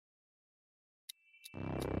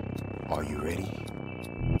Are you ready?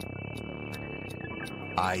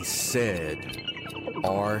 I said,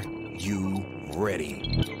 are you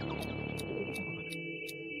ready?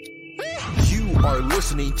 You are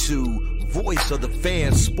listening to Voice of the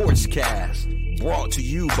Fans Sportscast, brought to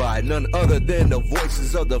you by none other than the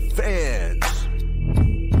voices of the fans.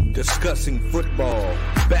 Discussing football,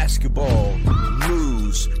 basketball,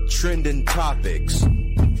 news, trending topics.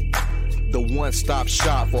 The one-stop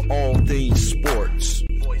shop for all things sports.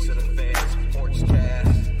 Voice of the Fans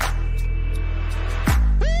Sportscast.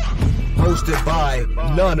 Hosted by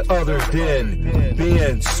none other than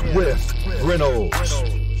Ben Swift Reynolds,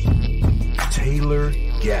 Taylor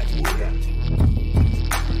Gatwood,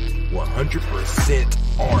 100%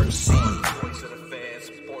 RC,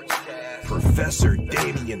 Professor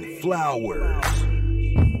Damian Flowers,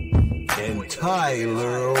 and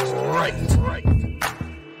Tyler Wright.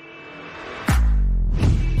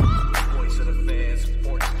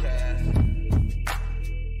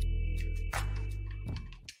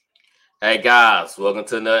 Hey guys, welcome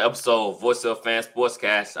to another episode of Voice of Fans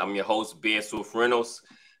Sportscast. I'm your host, Ben Swift Reynolds.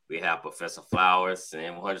 We have Professor Flowers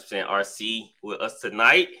and 100% RC with us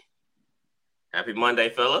tonight. Happy Monday,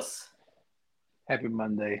 fellas. Happy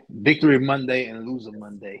Monday. Victory Monday and loser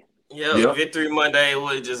Monday. Yep. Victory Monday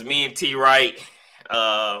was just me and T Wright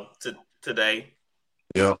today.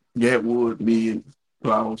 Yeah, Gatwood, me and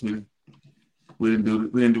Flowers. We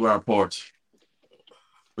didn't do our parts.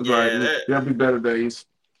 There'll be better days.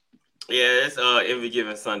 Yeah, it's every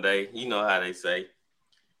given Sunday. You know how they say.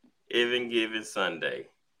 Every given Sunday.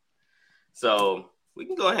 So we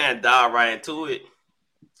can go ahead and dive right into it.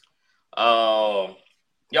 Y'all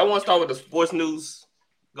want to start with the sports news?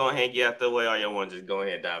 Go ahead and get out the way, or y'all want to just go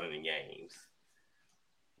ahead and dive into games?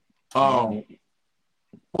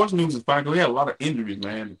 Sports news is fine. We had a lot of injuries,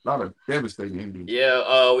 man. A lot of devastating injuries.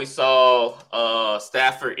 Yeah, we saw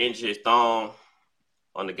Stafford injure his thumb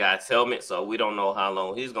on the guy's helmet, so we don't know how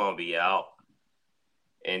long he's gonna be out.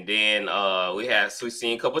 And then we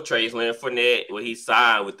seen a couple of trades. Leonard Fournette, where he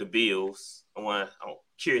signed with the Bills. I'm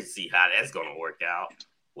curious to see how that's gonna work out.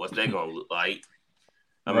 What's that gonna look like?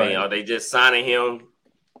 I mean, are they just signing him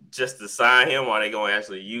just to sign him, or are they gonna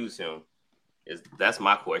actually use him? That's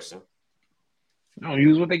my question. Don't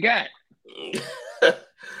use what they got.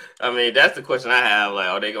 I mean, that's the question I have. Like,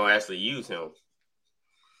 are they gonna actually use him?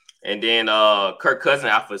 And then Kirk Cousins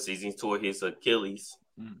out for the season. He tore his Achilles.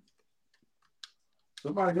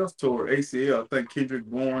 Somebody else tore ACL. I think Kendrick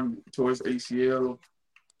Bourne tore his ACL.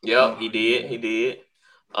 Yep, he did.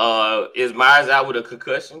 Is Myers out with a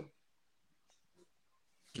concussion?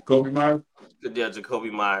 Jacoby Myers? Yeah,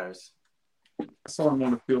 Jacoby Myers. I saw him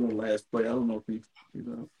on the field in the last play. I don't know if he.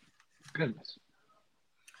 Goodness.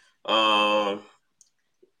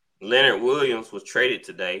 Leonard Williams was traded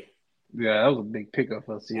today. Yeah, that was a big pickup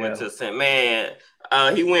for Seattle. Went to St. Man.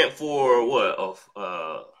 He went for what?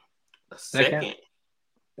 A second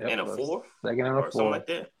and a fourth? Second and a fourth. Something like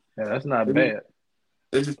that. Yeah, that's not bad.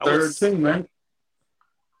 It's his third team, man.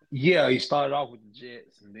 Yeah, he started off with the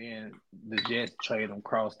Jets, and then the Jets traded him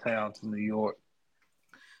cross town to New York.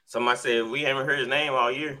 Somebody said we haven't heard his name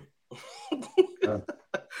all year.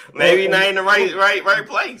 Maybe not in the right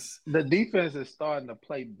place. The defense is starting to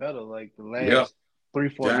play better. Like the last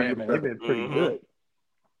 3-4 games, they've been pretty good.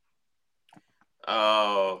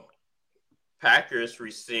 Packers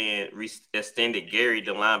extended Gary,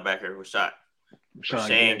 the linebacker, Rashan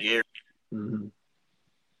Gary. Mm-hmm.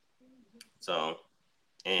 So,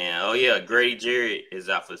 and Grady Jarrett is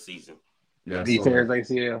out for the season. Yeah, he tears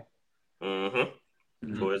ACL.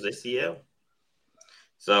 Towards ACL.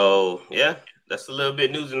 So, yeah, that's a little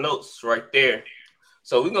bit news and notes right there.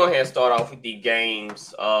 So, we're going to go ahead and start off with the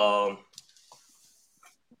games.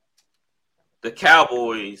 The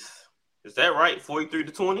Cowboys, is that right?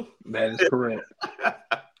 43-20? That is correct.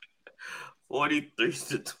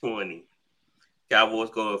 43-20.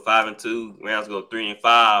 Cowboys go 5-2. Rams go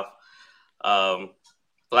 3-5.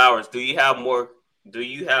 Flowers, do you have more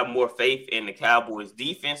faith in the Cowboys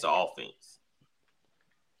defense or offense?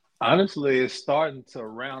 Honestly, it's starting to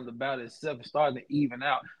round about itself. It's starting to even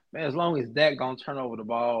out. Man, as long as Dak gonna turn over the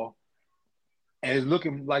ball, and it's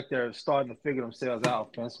looking like they're starting to figure themselves out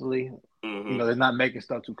offensively. Mm-hmm. You know, they're not making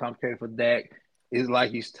stuff too complicated for Dak. It's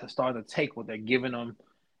like he's starting to take what they're giving him.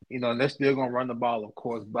 You know, and they're still gonna run the ball, of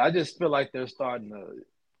course. But I just feel like they're starting to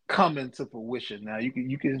come into fruition now. You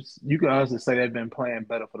can honestly say they've been playing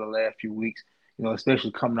better for the last few weeks. You know,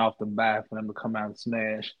 especially coming off the bye for them to come out and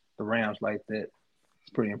smash the Rams like that. It's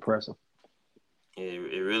pretty impressive. It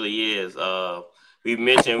really is. We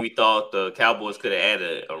mentioned we thought the Cowboys could have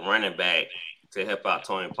added a running back to help out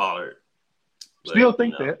Tony Pollard. But, still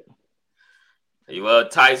think that. Well,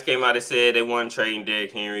 Tice came out and said they weren't trading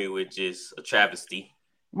Derrick Henry, which is a travesty.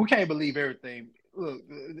 We can't believe everything. Look,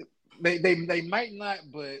 they might not,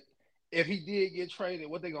 but if he did get traded,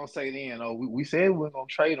 what they gonna say then? Oh, we said we we're gonna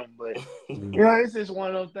trade him, but it's just one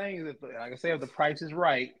of those things. That, like I said, if the price is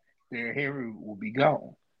right, then Henry will be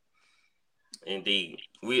gone. Indeed.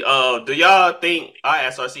 We do y'all think I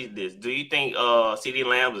asked RC this? Do you think CeeDee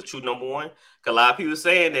Lamb is a true number one? Cause a lot of people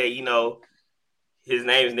saying that his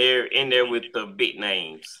name's there in there with the big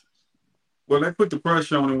names. Well, they put the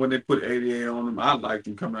pressure on him when they put 88 on him. I liked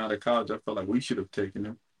him coming out of college. I felt like we should have taken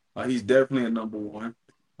him. He's definitely a number one.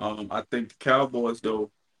 I think the Cowboys,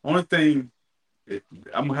 though, only thing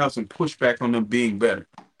I'm gonna have some pushback on them being better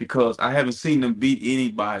because I haven't seen them beat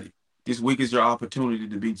anybody. This week is your opportunity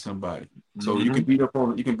to beat somebody. So you can beat up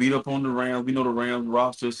on the Rams. We know the Rams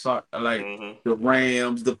roster the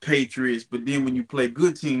Rams, the Patriots, but then when you play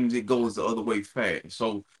good teams, it goes the other way fast.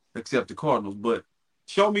 So except the Cardinals, but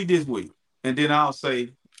show me this week, and then I'll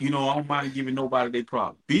say, I don't mind giving nobody their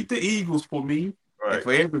problem. Beat the Eagles for me and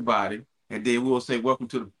for everybody, and then we'll say welcome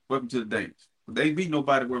to the Danes. They beat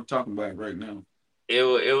nobody we're talking about right now.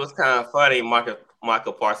 It was kind of funny.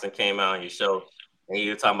 Michael Parsons came out on your show, and he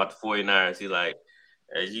was talking about the 49ers. He's like,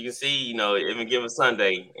 as you can see, even given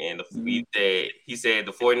Sunday, and he said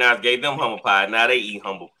the 49ers gave them humble pie. Now they eat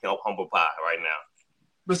humble pie right now.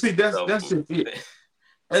 But see, that's just it.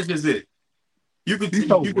 That's just it. You can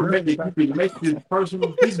make it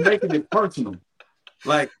personal. He's making it personal.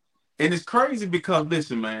 And it's crazy because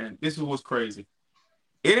listen, man, this is what's crazy.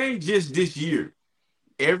 It ain't just this year.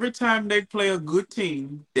 Every time they play a good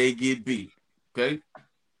team, they get beat. Okay,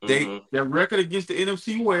 their record against the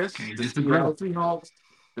NFC West, the Seahawks,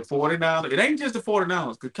 the 49ers. It ain't just the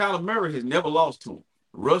 49ers because Kyler Murray has never lost to them.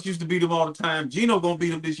 Russ used to beat them all the time. Geno gonna beat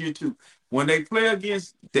them this year too. When they play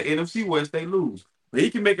against the NFC West, they lose. But he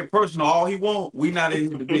can make it personal all he wants. We not in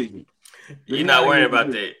the division. You're not worried about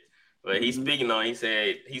that. But he's speaking on. He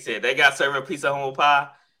said they got served a piece of humble pie,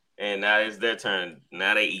 and now it's their turn.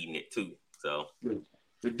 Now they eating it too. So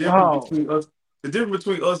the difference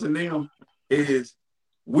between us and them is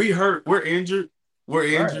we're injured,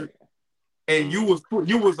 and you was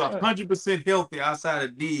 100% healthy outside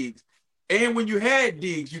of Diggs, and when you had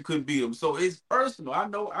Diggs, you couldn't beat him. So it's personal. I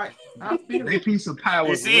know. I feel a piece of pie.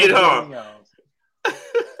 You see it, huh?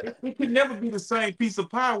 It can never be the same piece of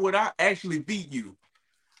pie without actually beat you.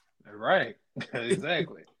 Right.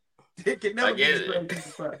 Exactly. It can never be the same piece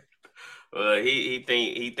of pie. Well, he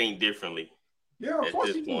think differently. Yeah, at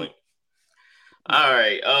this point. All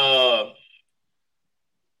right.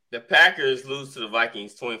 The Packers lose to the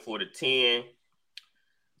Vikings 24-10.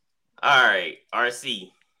 All right,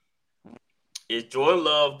 RC. Is Jordan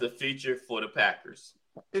Love the future for the Packers?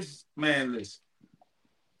 Listen.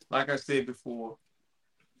 Like I said before,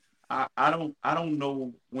 I don't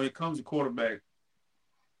know when it comes to quarterback,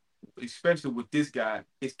 especially with this guy.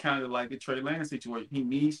 It's kind of like the Trey Lance situation. He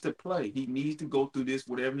needs to play. He needs to go through this,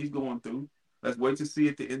 whatever he's going through. Let's wait to see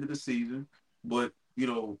at the end of the season. But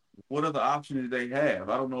what other options do they have?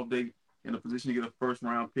 I don't know if they in a position to get a first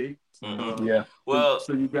round pick. Yeah. Well,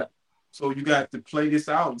 so you got to play this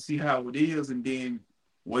out and see how it is, and then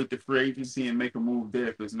wait the free agency and make a move there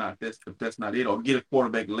if that's not it, or get a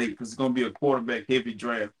quarterback late because it's going to be a quarterback heavy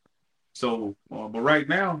draft. So, but right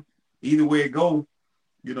now, either way it go,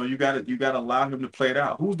 you got to allow him to play it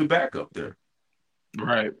out. Who's the backup there?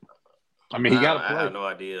 Right. I mean, he got to play. I have no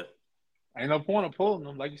idea. Ain't no point of pulling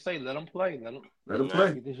them. Like you say, let him play. Let him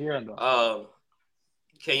play this year.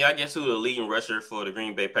 Can y'all guess who the leading rusher for the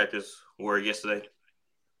Green Bay Packers were yesterday?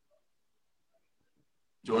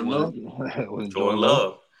 Jordan Love. Jordan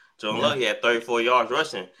Love, he had 34 yards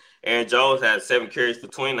rushing. Aaron Jones had 7 carries for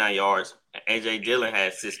 29 yards. A.J. Dillon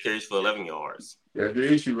had 6 carries for 11 yards. That's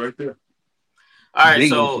the issue right there. All right,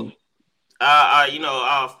 so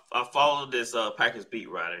I followed this Packers beat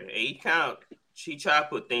writer, and he tried to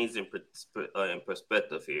put things in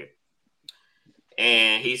perspective here.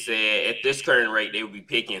 And he said at this current rate, they would be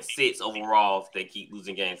picking 6 overall if they keep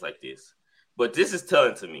losing games like this. But this is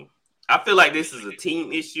telling to me. I feel like this is a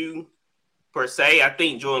team issue per se. I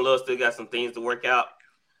think Jordan Love still got some things to work out.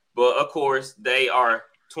 But, of course, they are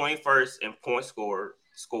 21st in points scored,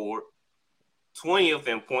 20th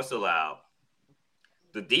in points allowed.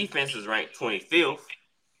 The defense is ranked 25th.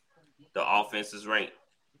 The offense is ranked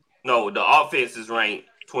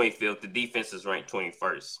 25th. The defense is ranked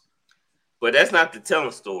 21st. But that's not the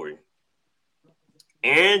telling story.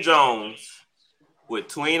 Aaron Jones, with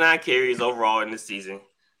 29 carries overall in the season,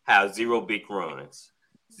 has 0 big runs.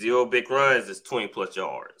 0 big runs is 20-plus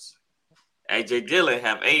yards. A.J. Dillon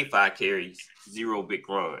have 85 carries, 0 big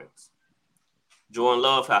runs. Jordan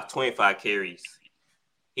Love has 25 carries.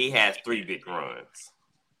 He has 3 big runs.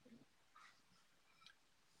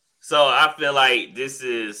 So I feel like this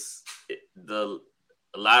is a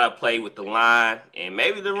lot of play with the line and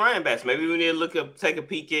maybe the running backs. Maybe we need to take a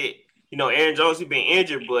peek at, Aaron Jones. He's been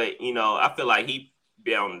injured, but, I feel like he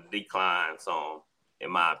be on the decline, so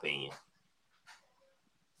in my opinion.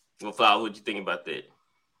 Well, Flower, what you think about that?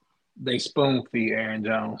 They spoon feed Aaron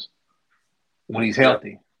Jones when he's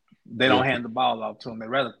healthy. They don't hand the ball off to him. They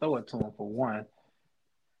rather throw it to him for one.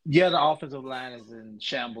 Yeah, the offensive line is in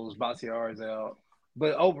shambles. Bakhtiari is out.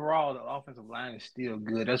 But overall, the offensive line is still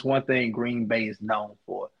good. That's one thing Green Bay is known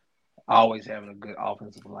for, always having a good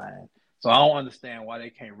offensive line. So I don't understand why they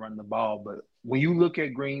can't run the ball. But when you look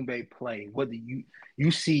at Green Bay play, what do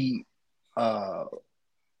you see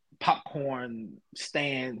popcorn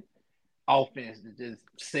stand offense that just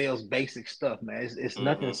sells basic stuff, man. It's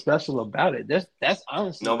nothing special about it. That's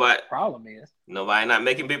honestly what the problem is. Nobody not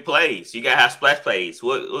making big plays. You gotta have splash plays.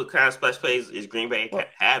 What kind of splash plays is Green Bay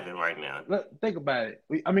having right now? Think about it.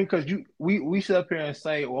 Because we sit up here and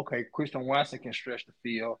say, well, okay, Christian Watson can stretch the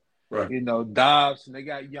field. Right. Dobbs, and they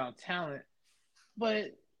got young talent,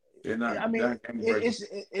 but it's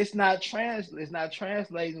not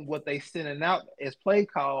translating what they sending out as play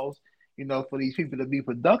calls. For these people to be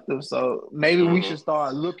productive. So maybe we should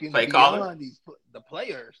start looking beyond the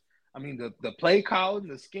players. I mean, the play calling,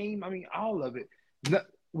 the scheme, all of it.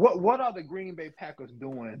 What are the Green Bay Packers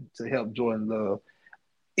doing to help Jordan Love?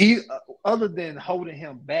 Other than holding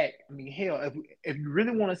him back, hell, if you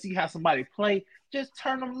really want to see how somebody play, just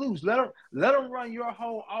turn them loose. Let them run your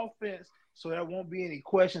whole offense so there won't be any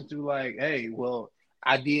questions to like, hey, well,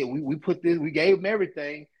 we put this, we gave him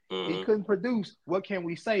everything. He couldn't produce. What can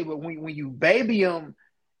we say? But when you baby him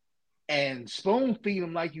and spoon feed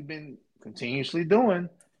him like you've been continuously doing,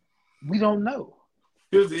 we don't know.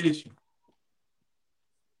 Here's the issue.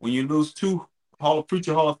 When you lose 2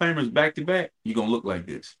 future Hall of Famers back to back, you're gonna look like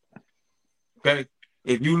this. Okay?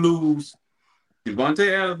 If you lose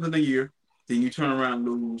Devontae Adams in a year, then you turn around and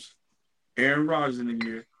lose Aaron Rodgers in a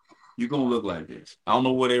year, you're gonna look like this. I don't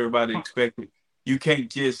know what everybody expected. You can't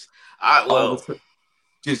just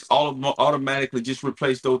automatically just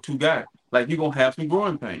replace those 2 guys. Like, you're going to have some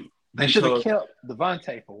growing pain. They should have kept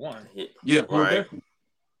Devontae for one. Yeah, right.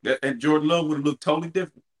 And Jordan Love would have looked totally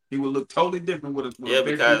different. He would look totally different with a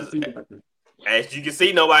because as you can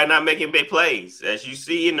see, nobody not making big plays. As you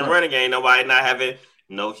see in the running game, nobody not having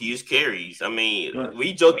no huge carries.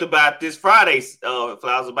 We joked about this Friday,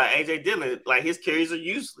 Flowers, about A.J. Dillon. Like, his carries are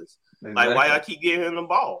useless. Exactly. Like, why y'all keep giving him the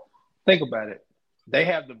ball? Think about it. They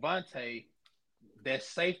have Devontae. That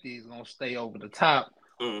safety is gonna stay over the top.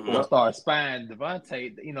 We'll start spying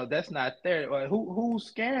Devontae. That's not there. Like, who's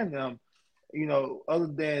scaring them? Other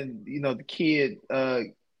than the kid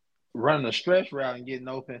running a stretch route and getting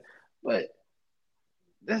open, but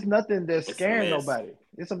there's nothing that's scaring nobody.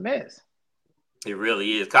 It's a mess. It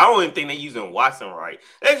really is. I don't even think they're using Watson right.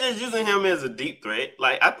 They're just using him as a deep threat.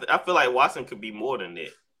 Like I feel like Watson could be more than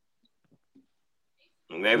that.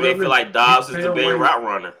 Maybe they feel like Dobbs is the big route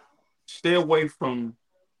runner. Stay away from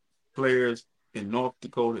players in North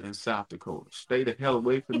Dakota and South Dakota. Stay the hell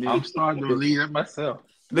away from me. I'm starting to believe it myself.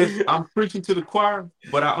 Listen, I'm preaching to the choir,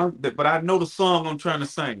 but I know the song I'm trying to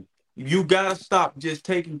sing. You gotta stop just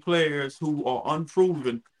taking players who are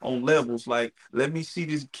unproven on levels. Like, let me see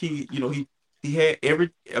this kid. He had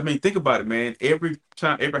think about it, man. Every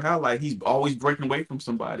highlight, he's always breaking away from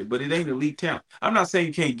somebody, but it ain't elite talent. I'm not saying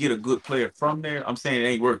you can't get a good player from there. I'm saying it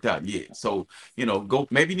ain't worked out yet. So, go,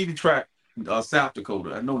 maybe you need to try South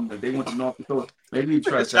Dakota. I know that they went to North Dakota. Maybe you need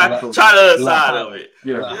to try South Dakota. Try the other side of it.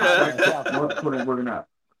 Yeah. North Dakota ain't working out.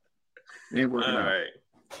 It ain't working out. All right.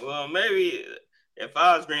 Well, maybe if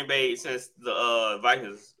I was Green Bay, since the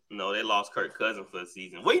Vikings, they lost Kirk Cousins for the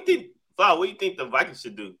season. What do you think the Vikings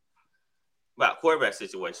should do about quarterback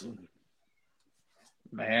situation?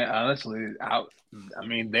 Man, honestly,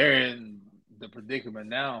 they're in the predicament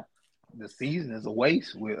now. The season is a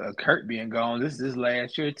waste with Kirk being gone. This is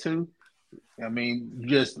last year too.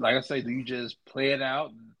 Just like I say, do you just play it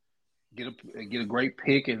out and get a great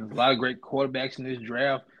pick and a lot of great quarterbacks in this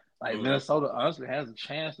draft? Like Minnesota honestly has a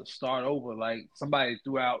chance to start over. Like somebody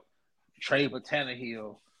threw out trade for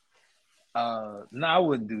Tannehill. No, I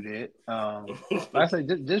wouldn't do that. Like I say,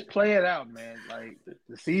 just play it out, man. Like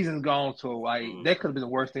the season's gone, so that could have been the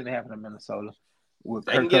worst thing that happened in Minnesota.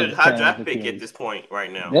 They can get a high draft pick at this point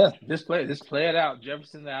right now. Yeah, just play it out.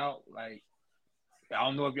 Jefferson out. Like, I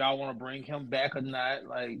don't know if y'all want to bring him back or not.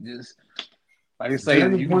 Like, just like I say,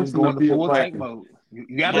 you can just go into full tank mode.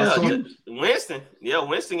 You got to Winston. Yeah,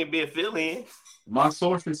 Winston can be a fill-in. My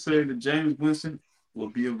sources say that James Winston will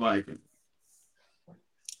be a Viking.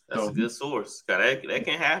 That's a good source. That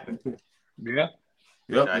can happen. Yeah.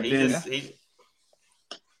 Yep. It'd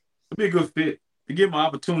be a good fit. To give him an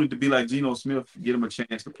opportunity to be like Geno Smith, get him a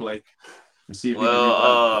chance to play and see if he can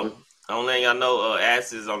revive. Only thing I know,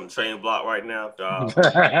 Ass is on the trading block right now, dog.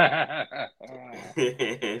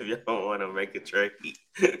 If you don't want to make a trade.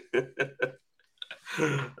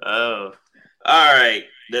 Oh, all right.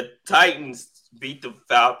 The Titans beat the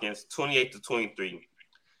Falcons 28-23.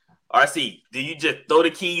 RC, do you just throw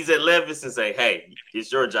the keys at Levis and say, "Hey, it's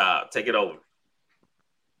your job. Take it over"?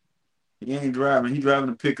 He ain't driving. He's driving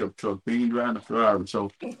a pickup truck. He ain't driving a Ferrari. So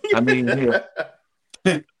I mean,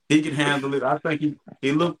 he can handle it. I think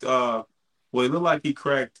he looked. It looked like he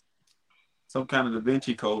cracked some kind of Da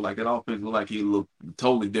Vinci code. Like that offense looked like he looked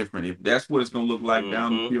totally different. If that's what it's gonna look like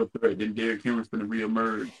down the field, then Derrick Henry's gonna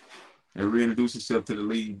reemerge and reintroduce himself to the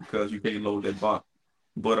league because you can't load that box.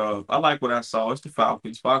 But I like what I saw. It's the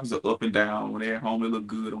Falcons. Falcons are up and down. When they're at home, they look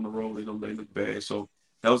good. On the road, they look bad. So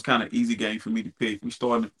that was kind of easy game for me to pick. We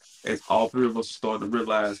started, as all three of us started to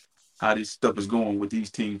realize how this stuff is going with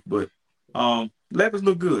these teams. But Levis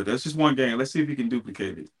look good. That's just one game. Let's see if he can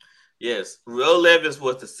duplicate it. Yes, Will Levis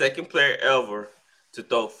was the second player ever to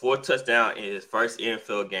throw 4 touchdowns in his first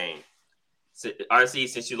NFL game. RC,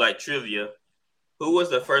 since you like trivia, who was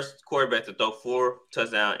the first quarterback to throw 4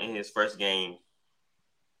 touchdowns in his first game?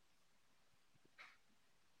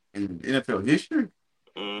 In NFL history?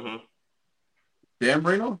 Mm-hmm. Dan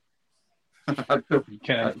Marino? Can I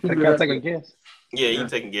take a guess? Yeah, you can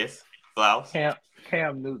take a guess. Flowers? Cam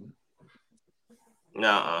Newton.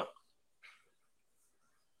 Nuh-uh.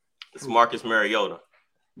 It's Marcus Mariota.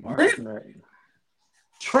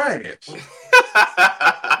 Trash.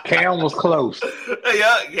 Cam was close.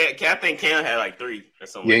 Yeah, I think Cam had like 3 or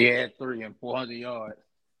something. Yeah, he had 3 and 400 yards.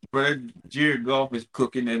 But Jared Goff is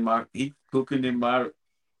cooking in my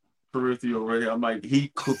peripheral right here. I'm like,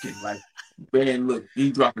 he cooking. Like, man, look, he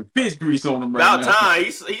dropping fish grease on him right now. About time.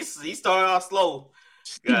 He started off slow.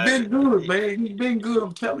 He's been good, man. He's been good.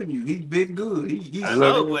 I'm telling you, he's been good. I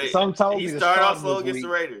know, but some told he me started off slow against the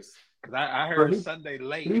Raiders. Because I heard Sunday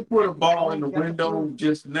late. He put a ball in the window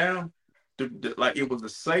just now, like it was a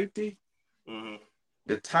safety. Mm-hmm.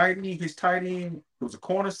 The tight end, his tight end, it was a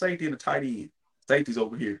corner safety and a tight end. Safety's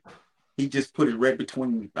over here. He just put it right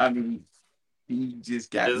between. I mean, he just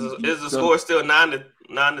got. Is the score still 9-6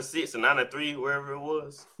 or 9-3, wherever it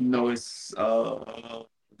was? No, it's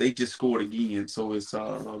they just scored again, so it's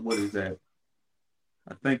what is that?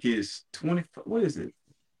 I think it's 20. What is it?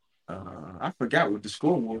 I forgot what the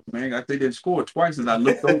score was, man. I think they scored twice as I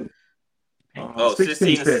looked over.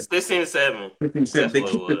 16-7.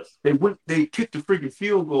 16-7. They kicked the freaking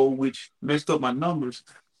field goal, which messed up my numbers.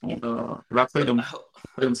 I played them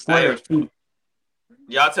squares too.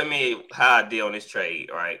 Y'all tell me how I did on this trade,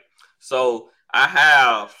 right? So I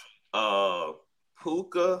have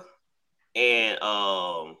Puka and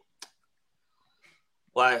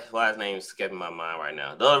why his name is escaping my mind right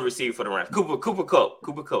now. The other receiver for the Rams, Cooper Kupp.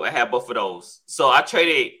 I had both of those. So I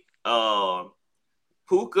traded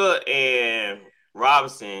Puka and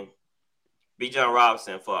Robinson, Bijan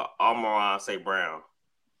Robinson, for Amon-Ra St. Brown.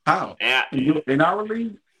 How? In our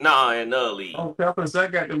league? No, in another league. Oh, I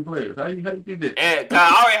got them players. How you do that? And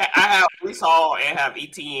I have Breece Hall and have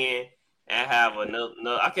ETN and have another.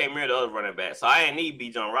 I can't remember the other running back. So I didn't need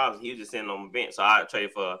Bijan Robinson. He was just sitting on the bench. So I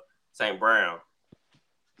traded for St. Brown.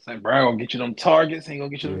 St. Brown gonna get you them targets. He gonna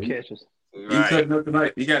get you them catches. Right. He cutting up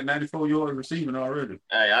tonight. He got 94 yards receiving already.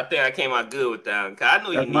 Hey, I think I came out good with that. Cause I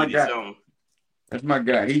knew he needed something. That's my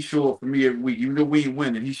guy. He show up for me every week. Even though we ain't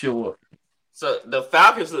winning, he show up. So the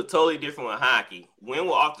Falcons look totally different with hockey. When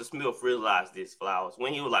will Arthur Smith realize this, Flowers?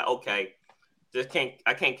 When he was like, okay,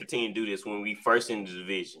 I can't continue to do this when we first in the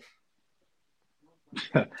division.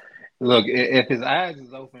 Look, if his eyes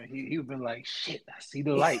is open, he would have been like, shit, I see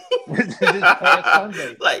the light. This past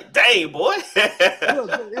Sunday. Like, dang, boy.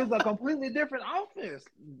 It was a completely different offense.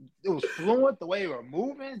 It was fluent, the way they were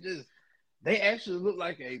moving. They actually looked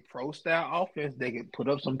like a pro-style offense. They could put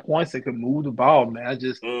up some points. They could move the ball, man. It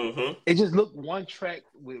just looked one track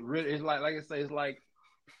with Ritter. It's like I say, it's like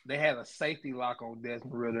they had a safety lock on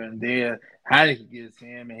Desmond Ritter, and then Heineke gets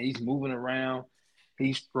him, and he's moving around.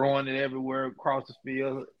 He's throwing it everywhere across the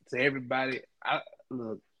field to everybody.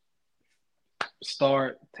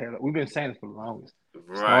 Start Taylor. We've been saying this for the longest.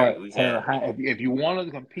 Right. Taylor, if you wanted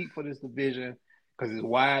to compete for this division, because it's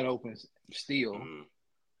wide open still,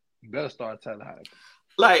 you better start Taylor Heineke.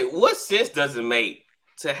 Like, what sense does it make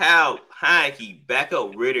to have Heineke back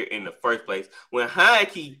up Ritter in the first place when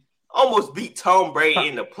Heineke almost beat Tom Brady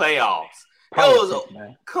in the playoffs?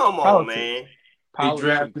 Come on, man. They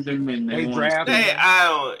drafted him and they they drafted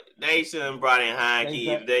him. They shouldn't brought in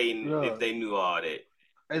Heineke if they knew all that.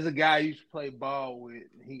 There's a guy I used to play ball with.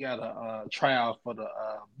 He got a tryout for the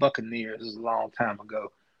Buccaneers. This was a long time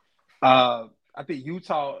ago. I think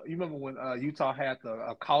Utah. You remember when Utah had the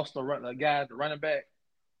Acosta the guy, the running back?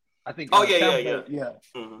 I think. Yeah.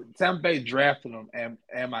 Mm-hmm. Tampa Bay drafted him,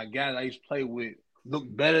 and my guy that I used to play with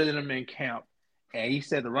looked better than him in camp. And he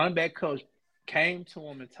said the running back coach came to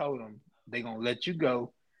him and told him they're gonna let you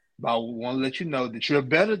go, but we want to let you know that you're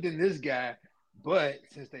better than this guy. But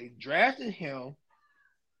since they drafted him,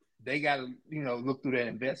 they got to look through that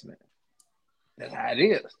investment. That's how it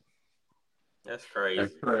is. That's crazy.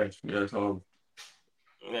 That's crazy. That's horrible.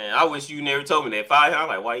 Man, I wish you never told me that. I'm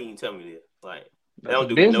like, why you didn't tell me this? Like, that don't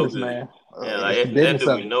do me no good. Man. Yeah, like that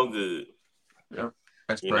do me no good. Yep,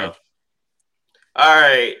 that's crazy. All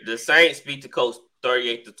right, the Saints beat the Colts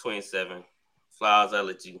 38-27. Flowers, I'll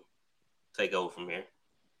let you take over from here.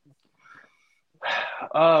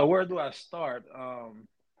 Where do I start?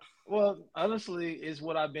 Well, honestly, it's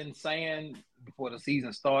what I've been saying before the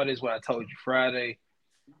season started. It's what I told you Friday.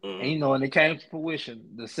 Mm-hmm. And, it came to fruition.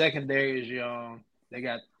 The secondary is young. They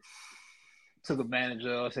took advantage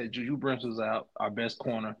of. Said Juju Brents was out, our best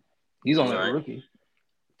corner. He's only a rookie.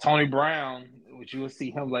 Tony Brown, which you will see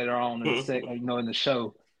him later on in the in the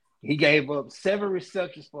show. He gave up 7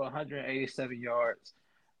 receptions for 187 yards.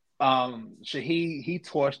 He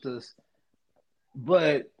torched us.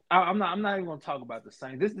 But I'm not even going to talk about the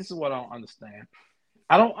Saints. This is what I don't understand.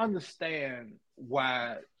 I don't understand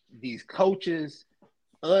why these coaches,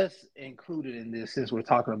 us included in this, since we're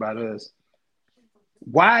talking about us,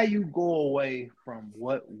 why you go away from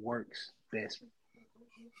what works best.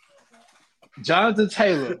 Jonathan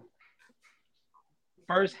Taylor,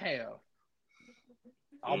 first half,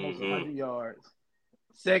 almost 100 yards.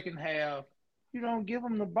 Second half, you don't give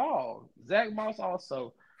him the ball. Zach Moss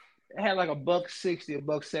also had like $160,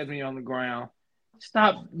 $170 on the ground.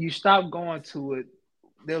 You stop going to it.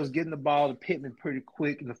 They was getting the ball to Pittman pretty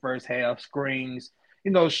quick in the first half, screens,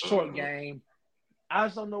 short game. I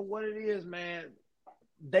just don't know what it is, man.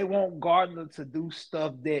 They want Gardner to do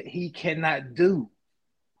stuff that he cannot do.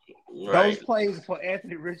 Right. Those plays for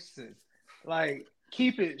Anthony Richardson. Like,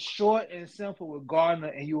 keep it short and simple with Gardner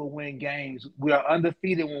and you will win games. We are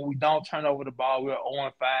undefeated when we don't turn over the ball. We are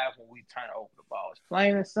 0-5 when we turn over the ball. It's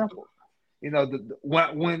plain and simple.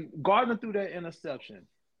 When Gardner threw that interception,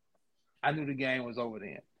 I knew the game was over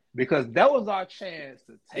then. Because that was our chance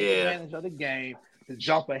to take advantage of the game, to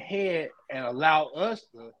jump ahead and allow us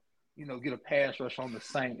to, get a pass rush on the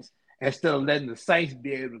Saints instead of letting the Saints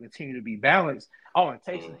be able to continue to be balanced. Oh, and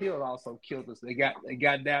Taysom Hill also killed us. They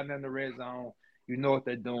got down there in the red zone. You know what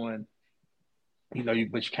they're doing. But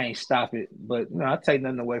you can't stop it. But I take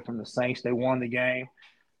nothing away from the Saints. They won the game.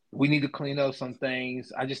 We need to clean up some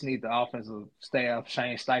things. I just need the offensive staff,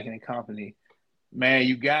 Shane Steichen and company. Man,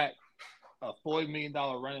 you got a $40 million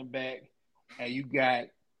running back, and you got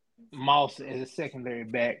Moss as a secondary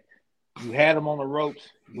back. You had him on the ropes.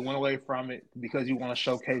 You went away from it because you want to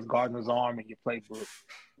showcase Gardner's arm in your playbook.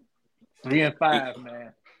 3-5,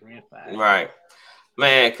 man. 3-5. Right.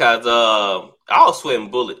 Man, because I was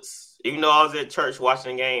sweating bullets. Even though I was at church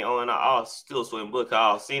watching the game, I was still sweating bullets.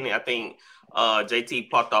 I was seeing it. I think JT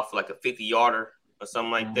popped off like a 50-yarder or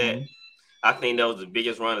something like that. I think that was the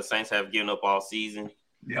biggest run the Saints have given up all season.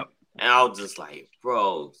 Yep. And I was just like,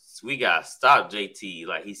 bro, we got to stop JT.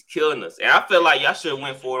 Like, he's killing us. And I feel like y'all should have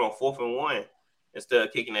went for it on 4th and 1 instead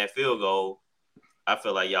of kicking that field goal. I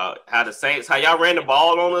feel like how y'all ran the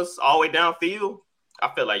ball on us all the way downfield. I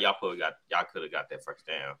feel like y'all could have got that first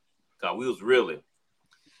down because we was reeling.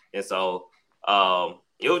 And so I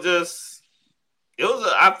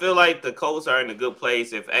feel like the Colts are in a good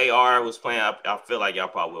place. If AR was playing, I feel like y'all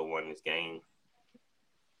probably would have won this game.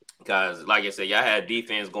 Because, like I said, y'all had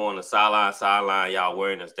defense going to sideline, y'all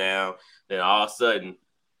wearing us down. Then all of a sudden,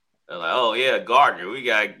 they're like, oh, yeah, Gardner, we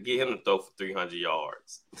got to get him to throw for 300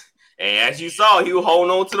 yards. And as you saw, he was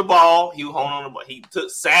holding on to the ball. He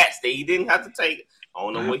took sacks that he didn't have to take. I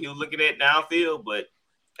don't know what he was looking at downfield, but,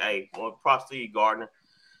 hey, more props to you, Gardner.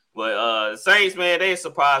 But the Saints, man, they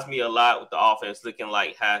surprised me a lot with the offense looking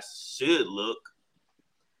like how it should look.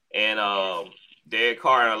 And Derek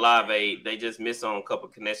Carr and Olave, they just miss on a couple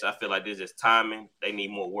of connections. I feel like this is timing. They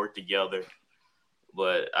need more work together.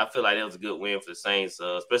 But I feel like that was a good win for the Saints,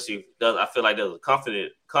 especially I feel like there was a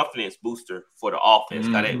confidence booster for the offense.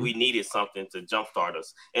 We needed something to jumpstart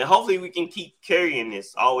us. And hopefully we can keep carrying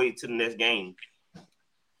this all the way to the next game.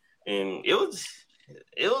 And it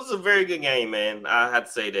was a very good game, man. I have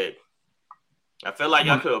to say that. I feel like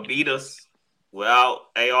y'all could have beat us without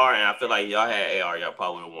AR, and I feel like y'all had AR, y'all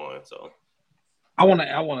probably would have won. So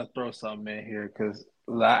I want to throw something in here because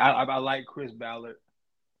I like Chris Ballard,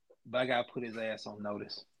 but I gotta put his ass on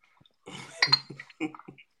notice.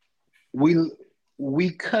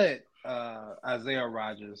 we cut Isaiah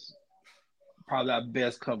Rodgers, probably our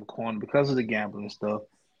best cover corner because of the gambling stuff.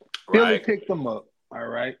 Philly picked him up. All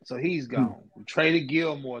right, so he's gone. We traded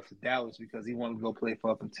Gilmore to Dallas because he wanted to go play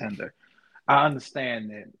for a contender. I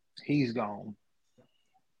understand that. He's gone.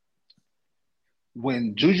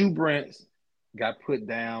 When Juju Brents got put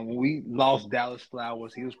down, when we lost Dallas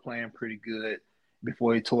Flowers, he was playing pretty good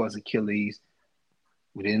before he tore his Achilles.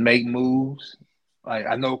 We didn't make moves. Like,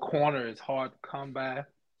 I know corner is hard to come by.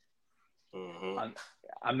 Mm-hmm.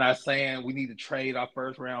 I'm not saying we need to trade our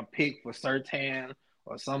first round pick for Surtain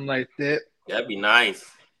or something like that. That'd be nice.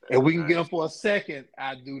 If we can get him for a second,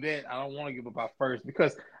 I'd do that. I don't want to give up our first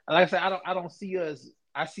because, like I said, I don't see us.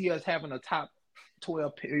 I see us having a top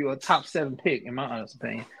 12 pick or a top 7 pick in my honest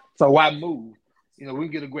opinion. So why move? We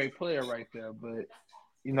can get a great player right there, but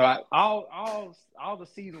all the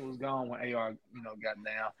season was gone when AR got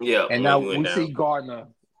down. Yeah, and now we see Gardner.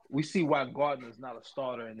 We see why Gardner is not a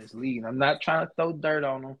starter in this league. I'm not trying to throw dirt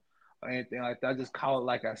on him or anything like that. I just call it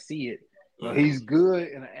like I see it. He's good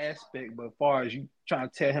in an aspect, but as far as you trying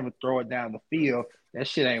to tell him to throw it down the field, that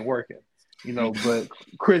shit ain't working. But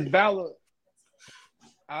Chris Ballard,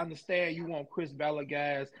 I understand you want Chris Ballard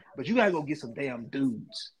guys, but you gotta go get some damn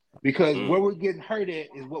dudes. Because where we're getting hurt at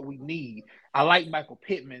is what we need. I like Michael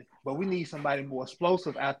Pittman, but we need somebody more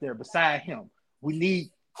explosive out there beside him. We need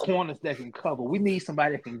corners that can cover. We need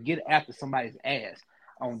somebody that can get after somebody's ass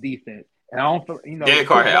on defense. And I don't feel, Derek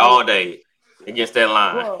Carr had all day against that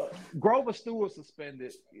line. Well, Grover Stewart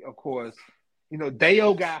suspended, of course.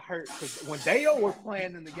 Deo got hurt because when Deo was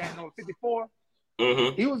playing in the game number 54,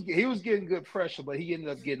 he was getting good pressure, but he ended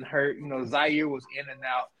up getting hurt. Zaire was in and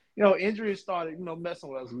out. Injuries started, messing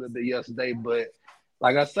with us a little bit yesterday. But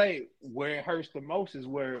like I say, where it hurts the most is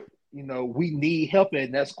where, we need help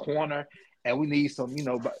and that's corner. And we need some,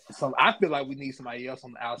 I feel like we need somebody else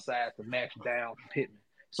on the outside to match down Pittman.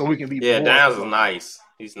 So we can be Downs is nice.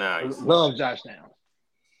 He's nice. Love Josh Downs.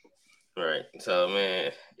 Right. So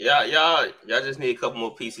man, y'all just need a couple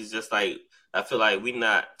more pieces. Just like I feel like we're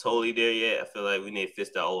not totally there yet. I feel like we need to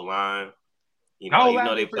fix the old line. They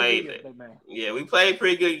played. We played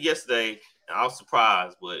pretty good yesterday. I was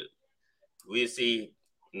surprised, but we'll see.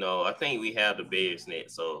 I think we have the Bears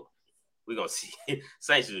next, so we're gonna see.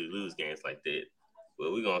 Saints usually lose games like that,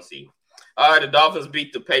 but we're gonna see. All right, the Dolphins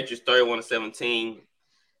beat the Patriots 31-17.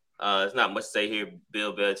 It's not much to say here.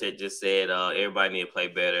 Bill Belichick just said everybody need to play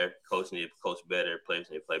better, coach need to coach better, players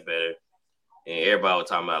need to play better, and everybody was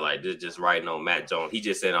talking about like just writing on Matt Jones. He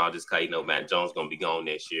just said all this because Matt Jones gonna be gone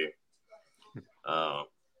next year.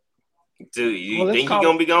 Do you think he's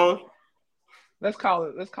gonna be gone? Let's call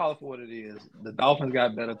it for what it is. The Dolphins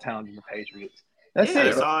got better talent than the Patriots. That's it.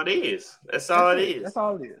 That's all it is. That's all it is. That's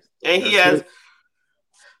all it is. And he has.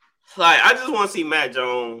 I just want to see Matt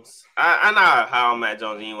Jones. I know how Matt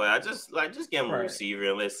Jones anyway. I just give him a receiver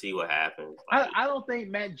and let's see what happens. I don't think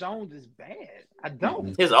Matt Jones is bad. I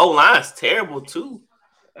don't. His O-line's terrible too.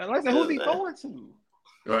 Like I said, who's he throwing to?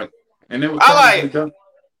 Right. And it was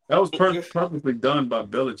that was perfectly done by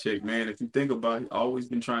Belichick, man. If you think about it, he's always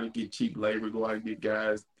been trying to get cheap labor, go out and get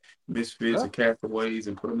guys, misfits and castaways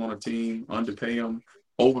and put them on a team, underpay them,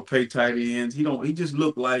 overpay tight ends. He just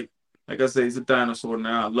looked like I said, he's a dinosaur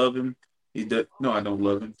now. I love him. No, I don't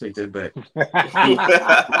love him. Take that back.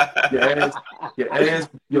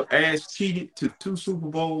 your ass cheated to 2 Super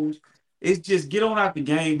Bowls. It's just get on out the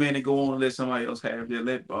game, man, and go on and let somebody else have it.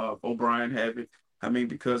 Let O'Brien have it. I mean,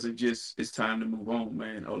 because it's time to move on,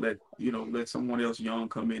 man. Or let someone else young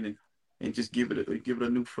come in and just give it a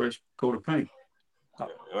new fresh coat of paint. All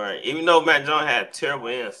right. Even though Matt Jones had a terrible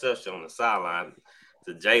interception on the sideline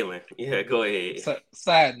to Jalen. Yeah, go ahead.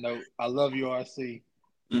 Side note, I love URC.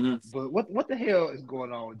 But what the hell is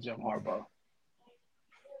going on with Jim Harbaugh?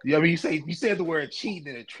 I mean, you said the word cheating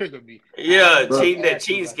and it triggered me. Yeah,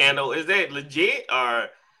 cheating scandal. Is that legit or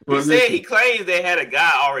he claims they had a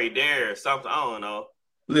guy already there or something? I don't know.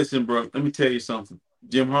 Listen, bro, let me tell you something.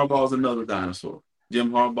 Jim Harbaugh is another dinosaur. Jim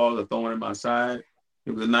Harbaugh is a thorn in my side. He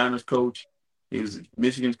was a Niners coach. He was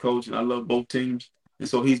Michigan's coach, and I love both teams. And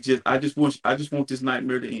so I just want this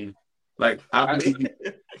nightmare to end. Like but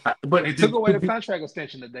they took away the contract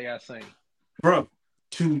extension today, I think. Bro,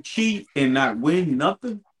 to cheat and not win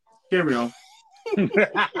nothing, carry on. If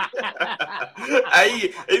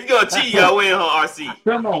you're gonna cheat, y'all win on RC.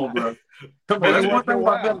 Come on, bro. Come on. That's one thing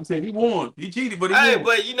about Belichick said. He won. He cheated, but he won.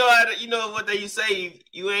 But you know what they say.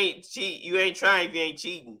 You ain't cheat. You ain't trying if you ain't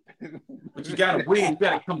cheating. But you gotta win. You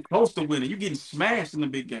gotta come close to winning. You're getting smashed in the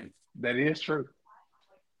big game. That is true.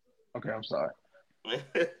 Okay, I'm sorry. All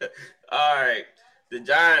right. The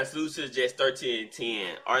Giants lose to the Jets 13-10.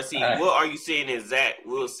 RC, what are you seeing in Zach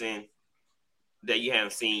Wilson that you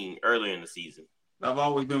haven't seen earlier in the season? I've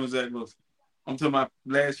always been with Zach Wilson. I'm talking about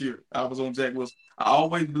last year. I was on Zach Wilson. I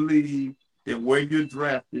always believe that where you're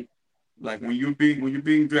drafted, like when you're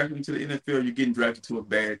being drafted into the NFL, you're getting drafted to a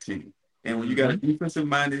bad team. And when you got a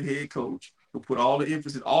defensive-minded head coach who put all the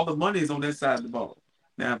emphasis, all the money is on that side of the ball.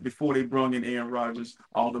 Now, before they brought in Aaron Rodgers,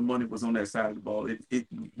 all the money was on that side of the ball.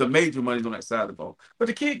 The major money is on that side of the ball. But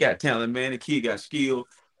the kid got talent, man. The kid got skill.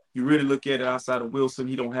 You really look at it outside of Wilson,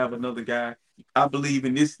 he don't have another guy. I believe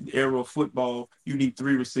in this era of football, you need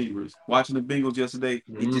 3 receivers. Watching the Bengals yesterday,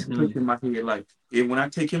 it just clicked in my head. Like, when I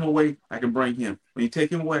take him away, I can bring him. When you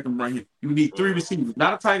take him away, I can bring him. You need 3 receivers,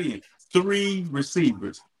 not a tight end. 3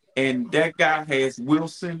 receivers. And that guy has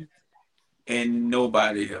Wilson and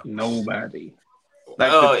nobody else. Nobody.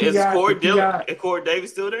 Like is Corey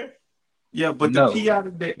Davis still there? Yeah, but the PI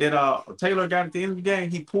that Taylor got at the end of the game,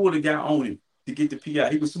 he pulled the guy on him to get the PI.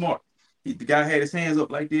 He was smart. The guy had his hands up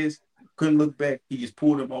like this, couldn't look back. He just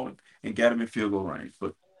pulled him on him and got him in field goal range.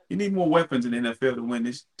 But you need more weapons in the NFL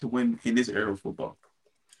to win in this era of football.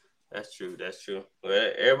 That's true.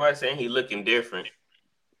 Well, everybody's saying he's looking different.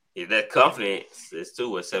 Yeah, that confidence is too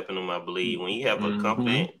what's helping him, I believe. When you have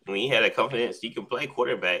when you have that confidence, you can play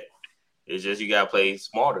quarterback. It's just you gotta play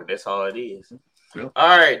smarter. That's all it is. Yeah.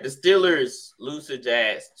 All right, the Steelers lose to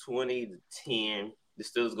Jazz 20-10. The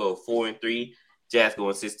Steelers go 4-3. Jazz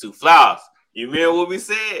going 6-2. Flowers. You remember what we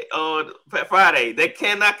said on Friday? They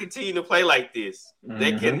cannot continue to play like this.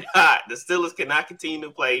 They cannot. The Steelers cannot continue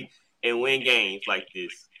to play and win games like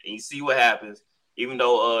this. And you see what happens. Even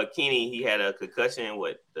though Kenny, he had a concussion in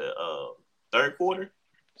the third quarter?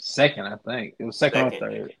 Second, I think. It was second or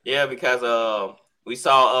third. Yeah, because we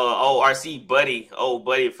saw RC buddy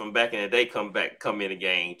from back in the day come in the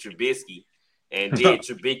game, Trubisky, and did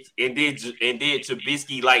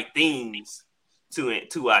Trubisky like things. Two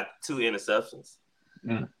interceptions.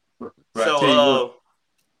 Right, so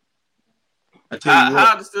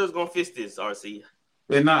how the Steelers gonna fix this, RC?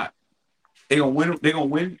 They're not. They're gonna win. They're gonna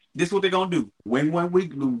win. This is what they're gonna do: win 1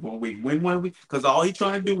 week, lose 1 week, win 1 week. Because all he's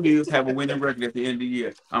trying to do is have a winning record at the end of the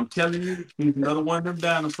year. I'm telling you, he's another one of them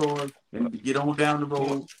dinosaurs, and get on down the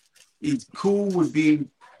road. He's cool with being.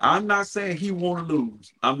 I'm not saying he want to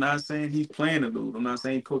lose. I'm not saying he's playing to lose. I'm not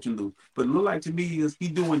saying coaching lose. But it look like to me is he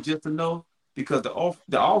doing just enough because the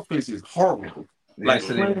offense is horrible. Like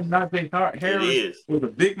playing Najee Harris was a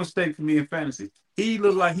big mistake for me in fantasy. He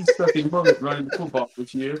looked like he's stuck in mud running the football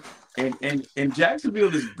this year. And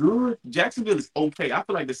Jacksonville is good. Jacksonville is okay. I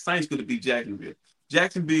feel like the Saints could beat Jacksonville.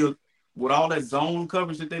 Jacksonville, with all that zone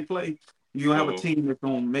coverage that they play, you'll have a team that's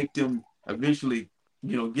going to make them eventually,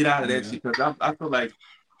 get out of that shit. Because I feel like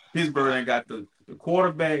Pittsburgh ain't got the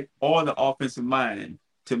quarterback or the offensive mind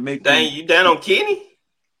to make Dang, you down on Kenny?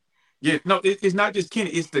 Yeah, no, it's not just Kenny.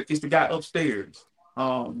 It's the guy upstairs.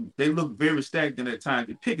 They look very stagnant at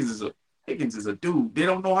times. Pickens is a dude. They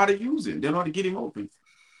don't know how to use him. They don't know how to get him open.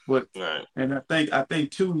 But and I think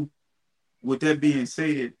too, with that being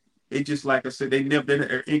said, it just like I said,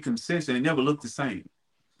 they're inconsistent. They never look the same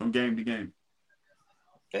from game to game.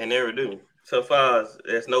 They never do. So far as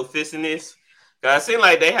there's no fix in this. Cause it seems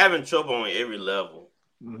like they having trouble on every level.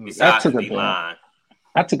 Besides the line.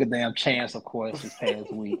 I took a damn chance, of course, this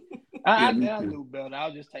past week. I knew better. I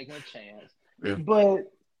was just taking a chance. Yeah.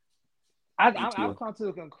 But I've come to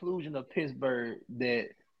the conclusion of Pittsburgh that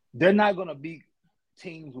they're not going to beat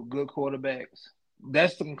teams with good quarterbacks.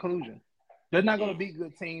 That's the conclusion. They're not going to beat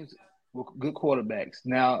good teams with good quarterbacks.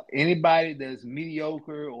 Now, anybody that's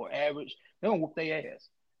mediocre or average, they're going to whoop their ass.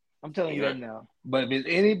 I'm telling you that now. But if it's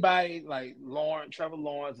anybody like Trevor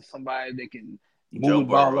Lawrence, or somebody that can move the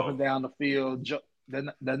ball up and down the field,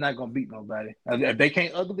 they're not going to beat nobody. If they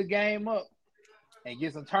can't ugly the game up and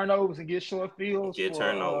get some turnovers and get short fields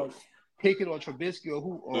for Pickett or Trubisky or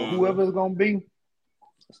whoever it's going to be,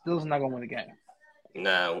 Steelers not going to win the game.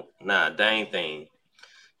 Nah, dang thing.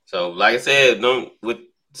 So, like I said, with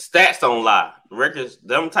stats don't lie. Records,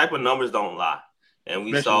 them type of numbers don't lie. And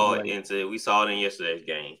we saw it in yesterday's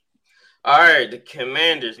game. All right, the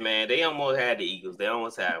Commanders, man, they almost had the Eagles. They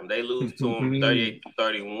almost had them. They lose to them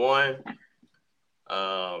 38-31.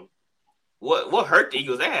 What hurt the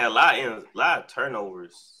Eagles? They had a lot of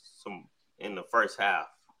turnovers in the first half.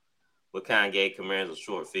 What kind of gave Commanders a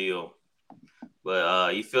short field.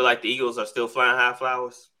 But you feel like the Eagles are still flying high,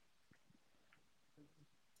 Flowers?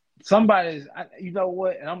 You know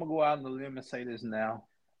what? And I'm going to go out on the limb and say this now.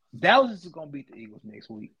 Dallas is going to beat the Eagles next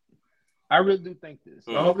week. I really do think this.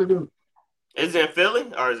 I hope they do. Is it in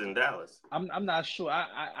Philly or is it in Dallas? I'm not sure.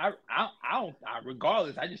 I don't.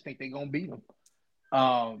 Regardless, I just think they're gonna beat them.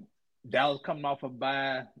 Dallas coming off a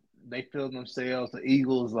bye, they feel themselves. The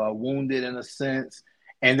Eagles are wounded in a sense,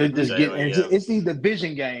 and they're just getting. Jalen, yeah. It's these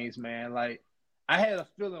division games, man. Like I had a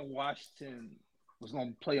feeling Washington was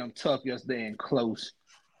gonna play them tough yesterday and close.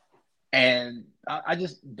 And I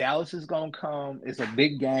just Dallas is gonna come. It's a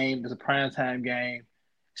big game. It's a primetime game,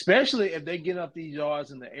 especially if they get up these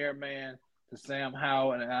yards in the air, man. To Sam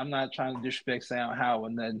Howell, and I'm not trying to disrespect Sam Howell,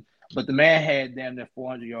 and then, but the man had damn near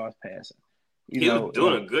 400 yards passing. He was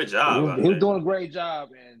doing a good job. He was doing a great job,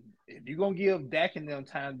 and if you're gonna give Dak and them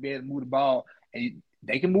time to be able to move the ball, and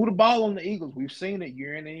they can move the ball on the Eagles, we've seen it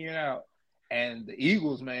year in and year out. And the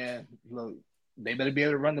Eagles, man, look, they better be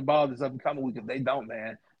able to run the ball this upcoming week. If they don't,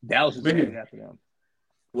 man, Dallas is going after them.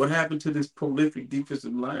 What happened to this prolific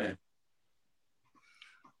defensive line?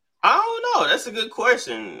 I don't know. That's a good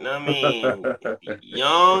question. I mean,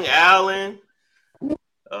 Young, Allen.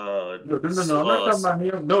 No, I'm not talking about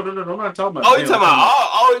him. No, I'm not talking about. You're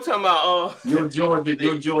talking about. Your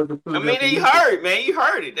Georgia. I mean, they hurt, man. You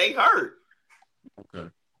heard it. They hurt.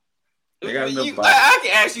 Okay. I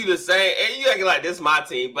can ask you the same. And you acting like this is my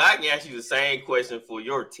team, but I can ask you the same question for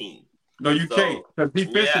your team. No, you can't. Because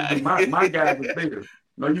defensively, my guys are bigger.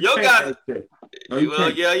 No, you your can't.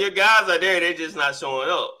 Guys, yeah, your guys are there. They're just not showing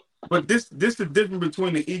up. But this is the difference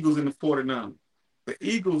between the Eagles and the 49ers. The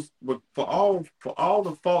Eagles, for all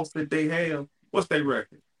the faults that they have, what's their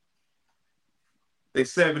record? They're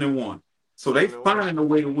 7-1. So they find a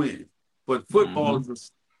way to win. But football's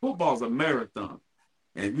a marathon.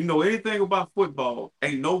 And if you know anything about football,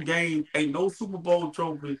 ain't no game, ain't no Super Bowl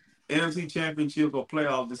trophy, NFC Championship or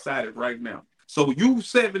playoffs decided right now. So you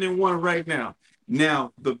 7-1 right now.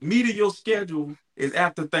 Now the meat of your schedule is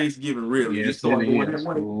after Thanksgiving, really. Yes, you start going that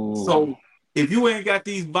way. So if you ain't got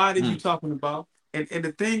these bodies you're talking about, and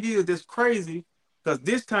the thing is, it's crazy because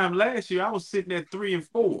this time last year I was sitting at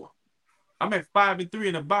 3-4. I'm at 5-3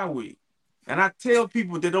 in a bye week. And I tell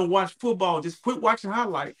people that don't watch football, just quit watching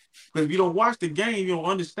highlights. Because if you don't watch the game, you don't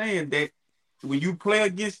understand that when you play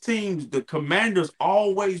against teams, the Commanders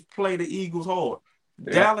always play the Eagles hard.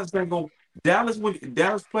 Yeah. Dallas when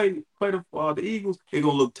Dallas play the Eagles, they're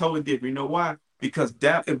gonna look totally different. You know why? Because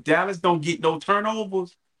if Dallas don't get no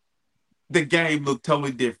turnovers, the game look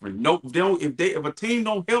totally different. No, if a team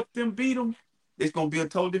don't help them beat them, it's gonna be a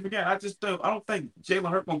totally different game. I don't think Jalen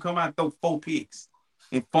Hurts gonna come out and throw 4 picks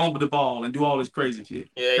and fumble the ball and do all this crazy shit.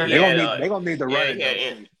 Yeah, they're gonna need to run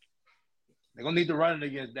it. They're gonna need to run it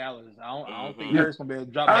against Dallas. I don't think Hurts gonna be able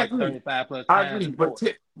to drop back 35 plus. I agree,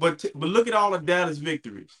 but look at all of Dallas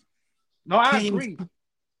victories. No, I agree.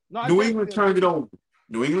 No, New England turned it over.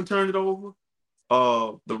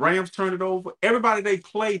 The Rams turned it over. Everybody they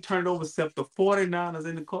played turned it over except the 49ers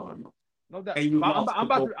and the Cardinals. No doubt.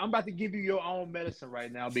 I'm about to give you your own medicine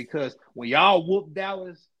right now because when y'all whooped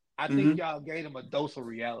Dallas, I think y'all gave them a dose of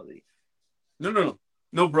reality. No,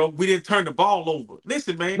 bro. We didn't turn the ball over.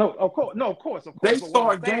 Listen, man. No, of course. They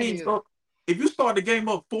start games up. If you start the game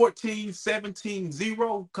up 14,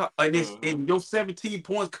 17-0, and your 17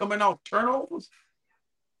 points coming off turnovers,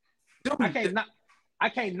 I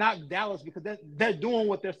can't knock Dallas because they're doing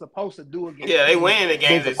what they're supposed to do against. Yeah, they win the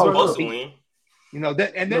games they're supposed to win. You know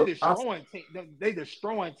that, and they're destroying teams. They're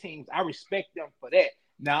destroying teams. I respect them for that.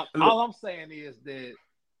 Now, all I'm saying is that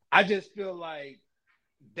I just feel like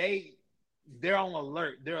they're on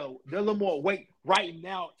alert. They're a little more awake right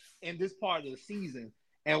now in this part of the season.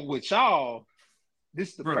 And with y'all, this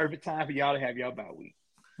is the perfect time for y'all to have y'all bye week.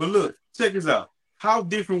 But look, check this out. How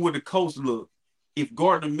different would the coach look if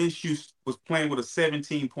Gardner Minshew was playing with a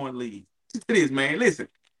 17-point lead? It is, man. Listen,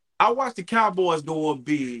 I watch the Cowboys go up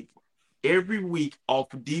big every week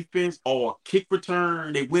off of defense or kick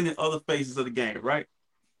return. They win in other phases of the game, right?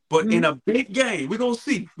 But in a big game, we're going to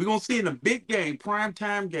see in a big game,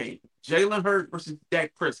 primetime game, Jalen Hurts versus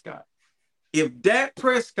Dak Prescott. If Dak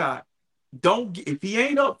Prescott if he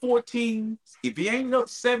ain't up 14, if he ain't up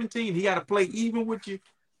 17, he got to play even with you,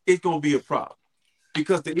 it's going to be a problem.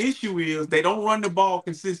 Because the issue is they don't run the ball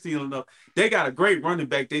consistently enough. They got a great running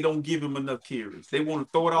back. They don't give him enough carries. They want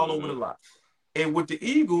to throw it all over the lot. And with the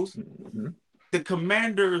Eagles, the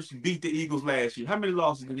Commanders beat the Eagles last year. How many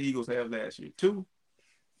losses did the Eagles have last year? 2?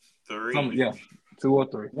 3. 2 or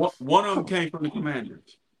 3. One of them came from the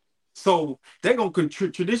Commanders. So they're going to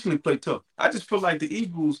traditionally play tough. I just feel like the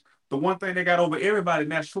Eagles, the one thing they got over everybody in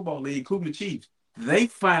the National Football League, including the Chiefs, they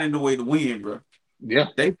finding a way to win, bro. Yeah,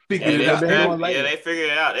 they figured it out. They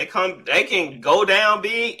figured it out. They can go down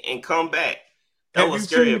big and come back. That was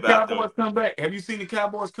scary about them. Come back? Have you seen the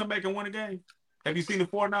Cowboys come back and win a game? Have you seen the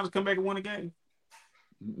 49ers come back and win a game?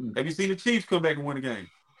 Have you seen the Chiefs come back and win the game?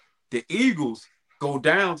 The Eagles go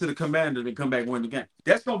down to the Commanders and come back and win the game.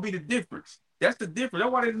 That's gonna be the difference. That's the difference.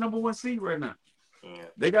 That's why they're the number 1 seed right now. Yeah.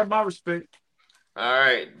 They got my respect. All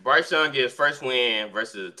right, Bryce Young gets first win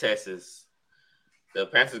versus the Texans. The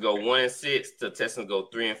Panthers go 1-6. The Texans go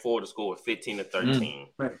 3-4 to score 15-13.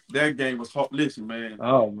 Man, that game was hot. Listen, man.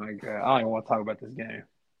 Oh my God, I don't even want to talk about this game.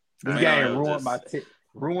 This game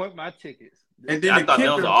ruined my tickets. And then I thought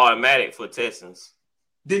that was an automatic for Texans.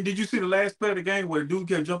 Then did you see the last play of the game where the dude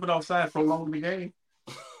kept jumping offside prolonging the game?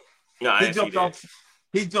 No, I didn't see that.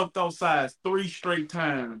 He jumped offside 3 straight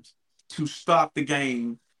times to stop the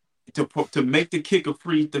game, to make the kicker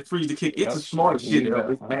freeze the kick. It's a smart shit.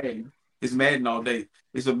 It's Madden. It's Madden all day.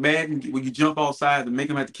 It's a Madden when you jump offside and make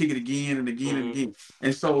him have to kick it again and again and again.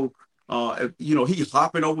 And so, he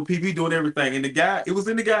hopping over people, he doing everything. And it was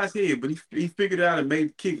in the guy's head, but he figured it out and made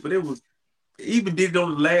the kick. But he even did it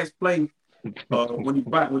on the last play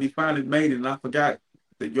when he finally made it. And I forgot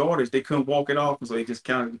the yardage. They couldn't walk it off, and so they just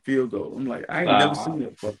counted the field goal. I'm like, I ain't never seen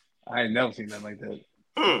that before. I ain't never seen that like that.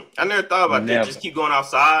 I never thought about that. Just keep going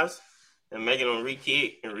outside and making them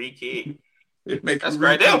re-kick and re-kick. That's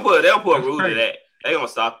great. They'll put a rule to that. They gonna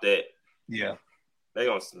stop that. Yeah. They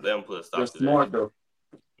gonna put a stop That's to smart, that. though.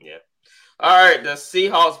 Yeah. All right. The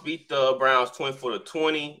Seahawks beat the Browns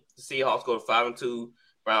 24-20. The Seahawks go to 5-2.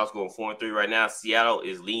 Browns going 4-3 right now. Seattle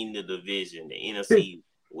is leading the division, the NFC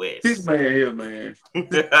West. This man here, man. Why?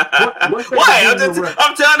 I'm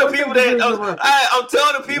telling the people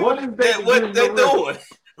that what they're doing.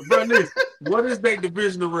 Bro, what is their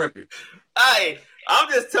divisional record?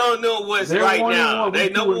 I'm just telling them what's right now. They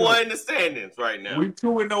number 1 in the standings right now. We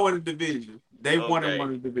 2-0 in the division. They 1-1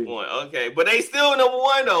 in the division. Okay, but they still number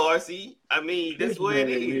 1 though, RC. I mean, that's what it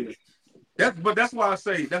is. That's why I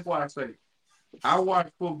say. I watch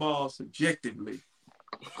football subjectively.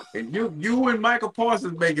 And you and Michael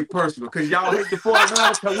Parsons make it personal because y'all hate the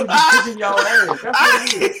 49ers because we be kicking y'all ass. That's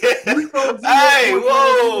what it is. Hey,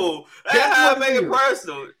 whoa. That's how I make it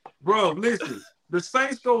personal. Bro, listen. The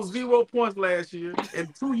Saints go 0 points last year,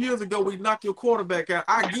 and 2 years ago we knocked your quarterback out.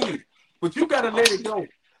 I get it. But you got to let it go.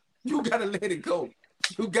 You got to let it go.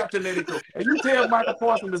 And you tell Michael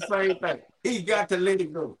Parsons the same thing. He got to let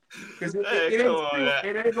it go. Because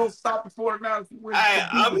it ain't going to stop the 49ers.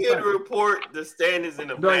 I'm here to report the standings in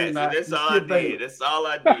the past. That's all I did. That's all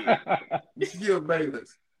I did. You still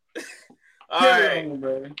Bayless. All right.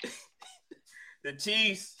 Man. The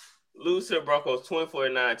Chiefs lose to the Broncos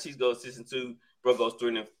 24-9. Chiefs go 6-2. Broncos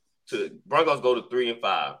go to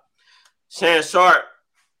 3-5. Shannon Sharp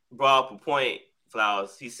brought up a point,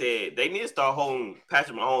 Flowers. He said they need to start holding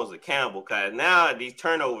Patrick Mahomes accountable because now these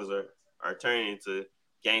turnovers are turning into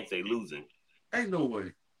games they losing. Ain't no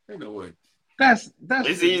way. That's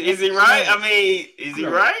is he right? I mean, is he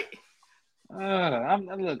right? I'm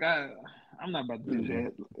not about to do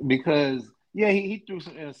that because he threw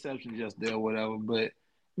some interceptions just there or whatever, but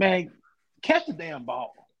man, catch the damn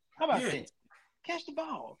ball. How about that? Catch the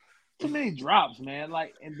ball. Too many drops, man.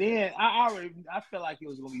 And then I felt like it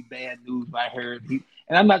was gonna be bad news. But I heard and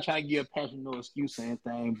I'm not trying to give Patrick no excuse or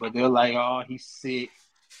anything, but they're like, oh, he's sick.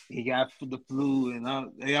 He got the flu, and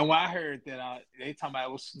when I heard that, they talking about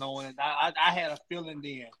it was snowing, and I had a feeling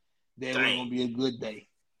then that it was gonna be a good day.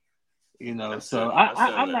 I'm not.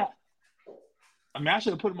 I mean, I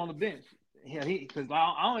should have put him on the bench. Yeah, because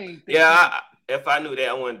I don't even think. Yeah, if I knew that,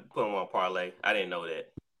 I wouldn't put him on parlay. I didn't know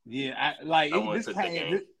that. Yeah,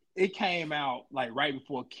 it came out right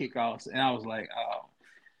before kickoffs, and I was like, oh.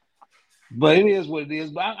 But it is what it is.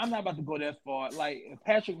 But I'm not about to go that far. If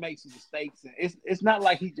Patrick makes some mistakes, and it's not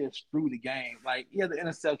like he just threw the game. The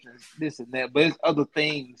interceptions, this and that, but it's other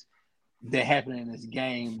things that happen in this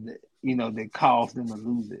game that that caused them to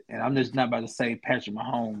lose it. And I'm just not about to say Patrick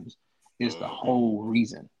Mahomes is the whole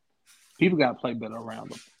reason. People got to play better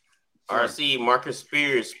around them. RC Marcus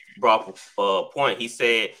Spears brought up a point. He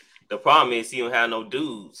said the problem is he don't have no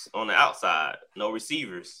dudes on the outside, no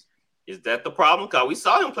receivers. Is that the problem? Because we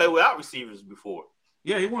saw him play without receivers before.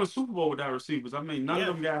 Yeah, he won a Super Bowl without receivers. I mean, none of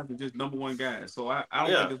them guys are just number 1 guys. So I don't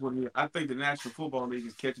think that's what it is. I think the National Football League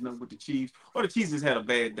is catching up with the Chiefs, or the Chiefs just had a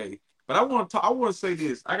bad day. But I want to say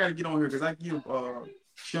this. I got to get on here because I give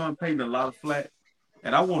Sean Payton a lot of flack.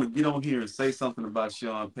 And I want to get on here and say something about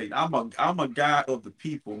Sean Payton. I'm a guy of the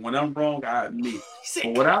people. When I'm wrong, I admit.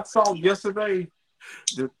 But what I saw yesterday,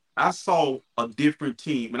 I saw a different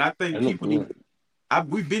team. And I think people need –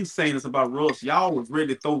 we've been saying this about Russ. Y'all was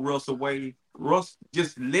ready to throw Russ away.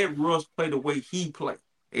 Just let Russ play the way he played.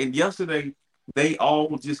 And yesterday, they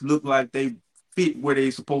all just looked like they fit where they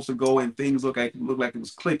supposed to go, and things looked like it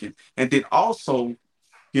was clicking. And then also,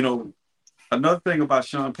 another thing about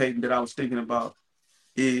Sean Payton that I was thinking about,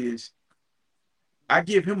 is I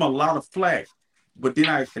give him a lot of flack, but then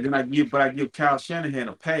I give Kyle Shanahan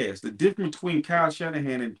a pass. The difference between Kyle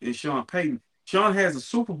Shanahan and Sean Payton, Sean has a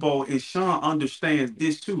Super Bowl, and Sean understands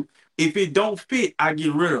this too. If it don't fit, I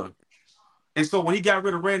get rid of it. And so when he got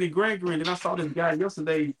rid of Randy Gregory, and then I saw this guy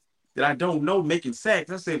yesterday that I don't know making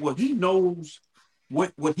sacks, I said, well, he knows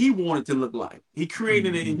what he wanted to look like. He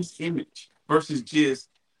created it in his image versus just,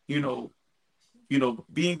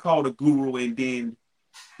 being called a guru and then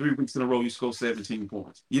 3 weeks in a row you score 17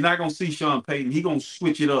 points. You're not gonna see Sean Payton. He's gonna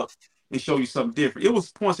switch it up and show you something different. It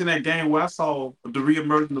was points in that game where I saw the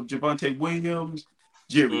reemergence of Javonte Williams,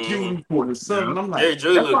 Jerry Jeudy, Portland Sutton. I'm like,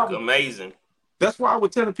 Jerry Jeudy looked amazing. That's why I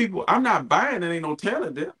was telling people I'm not buying it. Ain't no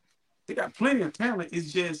talent there. They got plenty of talent.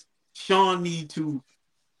 It's just Sean need to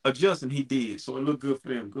adjust, and he did. So it looked good for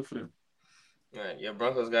them. Good for them. All right, your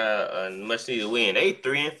Broncos got a much needed win. They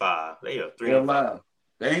 3-5. They are 3-5.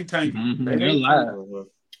 They ain't tanking. Mm-hmm. They're live. All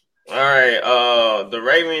right. The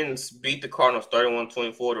Ravens beat the Cardinals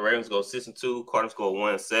 31-24. The Ravens go 6-2. Cardinals go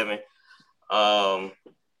 1-7.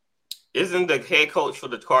 Isn't the head coach for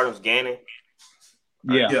the Cardinals Gannon?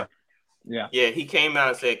 Yeah. Yeah, he came out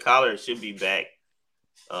and said Kyler should be back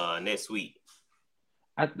next week.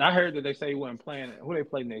 I heard that they say he wasn't playing. Who they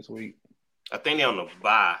play next week? I think they're on the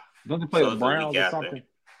bye. Don't they play the Browns or something?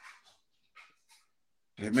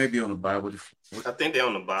 They may be on the bye. I think they're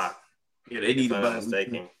on the bye. Yeah, they need a bye.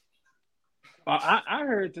 Mistaken. I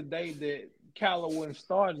heard today that Kyler wasn't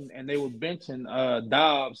starting and they were benching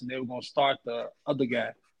Dobbs and they were going to start the other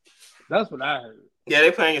guy. That's what I heard. Yeah,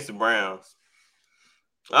 they playing against the Browns.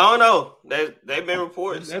 I don't know. They've been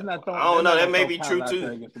reports. I don't know. That may be true too.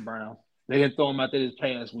 Against the Browns. They didn't throw him out there this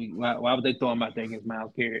past week. Why would they throw him out there against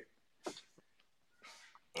Myles Garrett?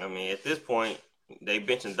 I mean, at this point, they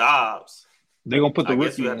benching Dobbs. They're going to put the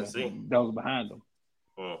rookie that was behind them.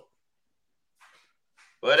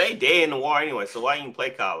 Well, they dead in the war anyway, so why even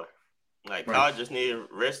play Kyler? Like, Kyler just need to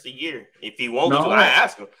rest a year. If he wants to, I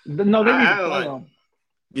ask him. No, they need to play him.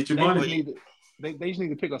 Get your money. They just need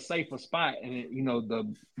to pick a safer spot. And,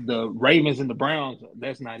 the Ravens and the Browns,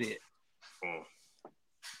 that's not it.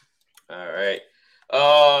 All right.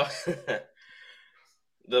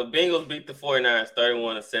 The Bengals beat the 49ers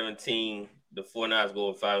 31-17. The 49ers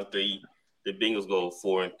go 5-3. The Bengals go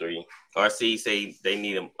 4-3. RC say they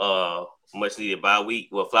need a much needed bye week.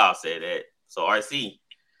 Well, Flower said that. So RC,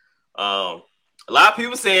 a lot of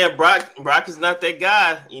people saying Brock is not that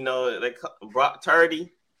guy. Brock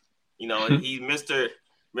Turdy. He's Mr.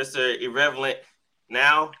 Irrelevant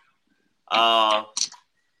now.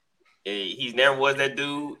 He's never was that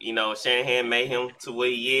dude. Shanahan made him to what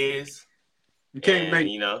he is. You can't make.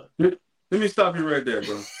 Let me stop you right there,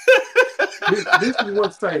 bro. this is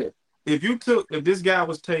what's saying. If this guy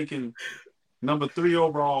was taking number 3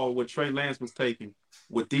 overall, what Trey Lance was taking,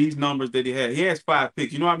 with these numbers that he has 5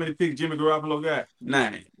 picks. You know how many picks Jimmy Garoppolo got?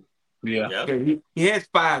 9. Yeah. Okay, he has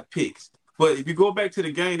 5 picks. But if you go back to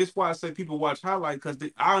the game, that's why I say people watch highlights,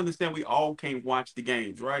 because I understand we all can't watch the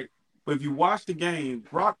games, right? But if you watch the game,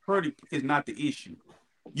 Brock Purdy is not the issue.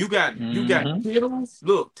 You got Kittles.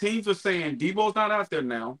 Look, teams are saying Debo's not out there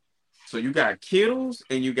now. So you got Kittles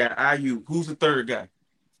and you got IU. Who's the third guy?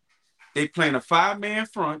 They playing a 5-man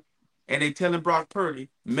front, and they telling Brock Purdy,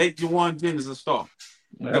 make Jawan Jennings a star.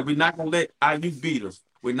 Because we're not going to let IU beat us.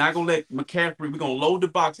 We're not going to let McCaffrey, we're going to load the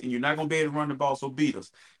box, and you're not going to be able to run the ball, so beat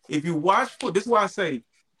us. If you watch this is why I say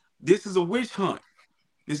this is a witch hunt.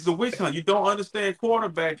 This is a witch hunt. You don't understand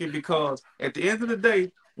quarterbacking, because at the end of the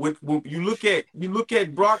day, when you look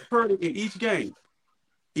at Brock Purdy in each game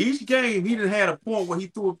he done had a point where he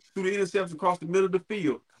threw the interception across the middle of the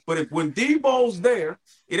field. But when Debo's there,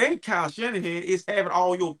 it ain't Kyle Shanahan, it's having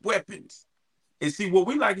all your weapons. And see, what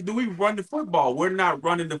we like to do, we run the football. We're not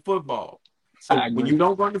running the football. So when you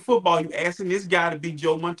don't run the football, you're asking this guy to be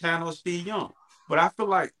Joe Montana or Steve Young. But I feel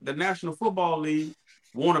like the National Football League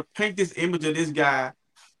want to paint this image of this guy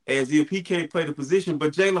as if he can't play the position,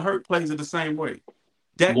 but Jalen Hurts plays it the same way.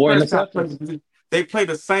 Dak Prescott plays the position. They play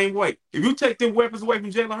the same way. If you take them weapons away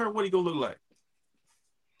from Jalen Hurts, what he gonna look like?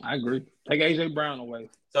 I agree. Take AJ Brown away.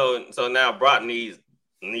 So now Brock needs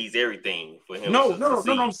everything for him. No.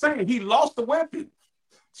 I'm saying he lost the weapon.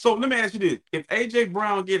 So let me ask you this: if AJ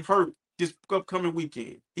Brown get hurt this upcoming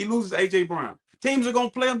weekend, he loses AJ Brown. Teams are gonna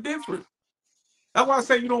play him different. That's why I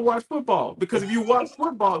say you don't watch football, because if you watch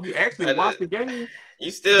football, you actually watch the game.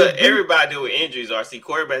 You still everybody deal with injuries. RC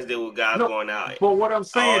quarterbacks deal with guys going out. But what I'm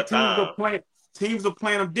saying, teams are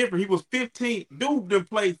playing him different. He was 15. Dude didn't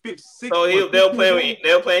play 6. So they'll play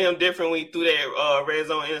him different when he threw that red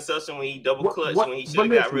zone interception, when he double clutched, when he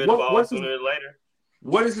should have got rid of the ball sooner or later.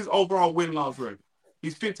 What is his overall win-loss record?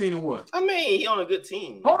 He's 15 and what? I mean, he on a good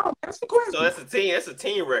team. Hold on, that's the question. So that's a team. That's a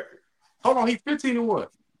team record. Hold on, he's 15 and what?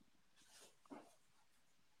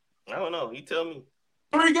 I don't know. You tell me.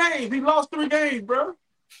 3 games. He lost 3 games, bro.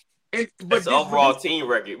 That's the overall team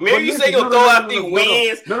record. Maybe you say you'll throw out the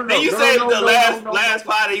wins. Then you say the last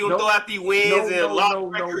party you'll throw out the wins and lost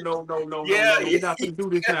records. No. Yeah, We're not gonna do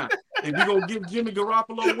this now. If we gonna give Jimmy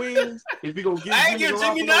Garoppolo wins, I ain't give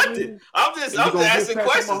Jimmy nothing. I'm just asking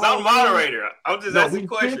questions. I'm moderator. I'm just asking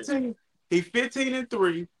questions. He's 15 and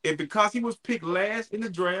 3, and because he was picked last in the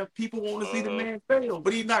draft, people want to see the man fail,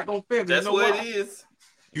 but he's not gonna fail. That's what it is.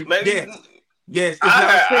 Yes,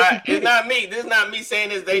 it's not me. This is not me saying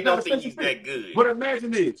this. They don't think he's that good. But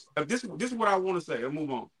imagine this. This is what I want to say. I'll move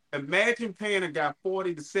on. Imagine paying a guy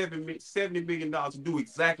 $40 to $70 million to do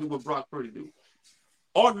exactly what Brock Purdy do,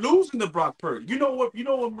 or losing to Brock Purdy. You know what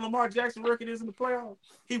Lamar Jackson record is in the playoffs?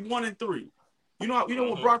 He 1-3. You know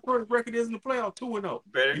what Brock Purdy's record is in the playoffs? 2-0.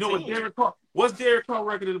 You know what Derek Carr? What's Derek Carr's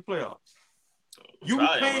record in the playoffs? You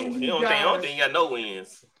paying these guys. I don't think he got no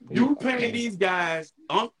wins. You paying these guys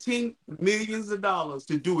umpteen millions of dollars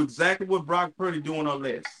to do exactly what Brock Purdy doing or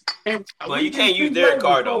less. But you can't use Derek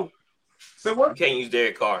Carr though. Say what? You can't use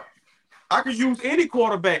Derek Carr. I could use any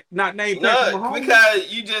quarterback not named Patrick Mahomes.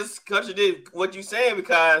 Because you just contradict what you're saying.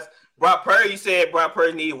 Because Brock Purdy, you said Brock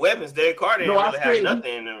Purdy needed weapons. Derek Carr didn't really have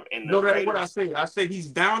nothing in the that's what I say. I said he's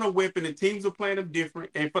down a weapon and teams are playing him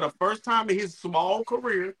different. And for the first time in his small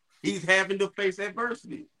career, he's having to face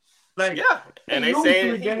adversity. Like, and they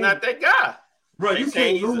say he's not that guy. Bro, you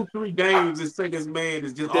can't lose 3 games and say this man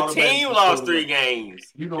is just the team lost 3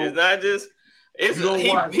 games. It's not just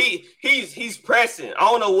he's pressing. I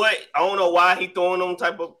don't know why he throwing them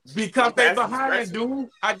type of because they behind, dude.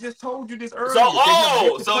 I just told you this earlier.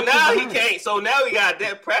 So now he can't. So now we got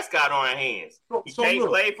Dak Prescott on our hands. He can't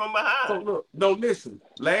play from behind. So look, no, listen.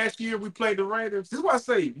 Last year we played the Raiders. This is what I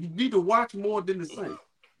say. You need to watch more than the Saints.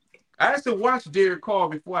 I have to watch Derek Carr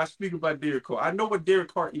before I speak about Derek Carr. I know what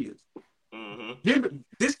Derek Carr is. Mm-hmm.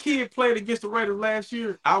 This kid played against the Raiders last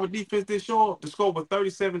year. Our defense didn't show up. The score was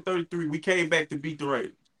 37-33. We came back to beat the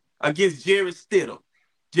Raiders against Jarrett Stidham.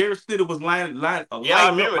 Jarrett Stidham was lining I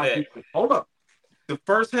remember that. Defense. Hold up. The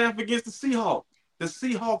first half against the Seahawks. The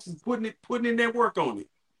Seahawks is putting in their work on it.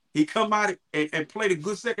 He come out and played a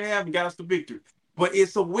good second half and got us the victory. But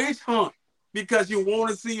it's a witch hunt. Because you want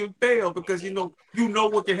to see him fail, because you know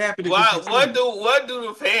what can happen. What do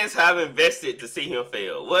the fans have invested to see him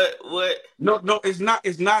fail? What? No, it's not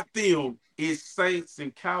them. It's Saints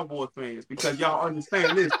and Cowboy fans, because y'all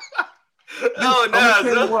understand this.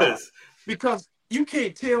 Because you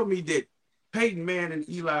can't tell me that Peyton Manning,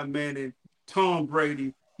 Eli Manning, Tom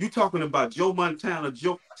Brady, you talking about Joe Montana,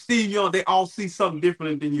 Steve Young, they all see something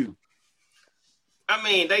different than you. I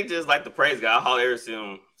mean, they just like the praise guy. I hardly ever see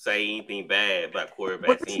him say anything bad about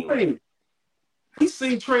quarterbacks anyway. He's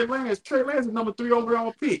seen Trey Lance. Trey Lance is number 3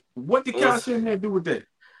 overall pick. What did Kyle Shanahan do with that?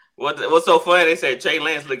 What's so funny? They said Trey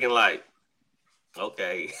Lance looking like,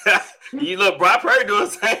 okay. You look, Brock Purdy doing the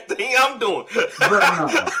same thing I'm doing. No.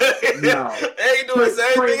 They doing the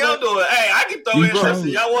same thing I'm doing. Hey, I can throw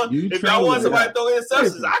interceptions. If y'all want somebody to throw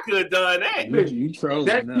interceptions, I could have done that.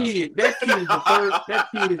 That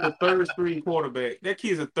kid is a third string quarterback. That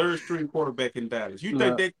kid is a third string quarterback in Dallas. You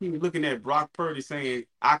think that kid looking at Brock Purdy saying,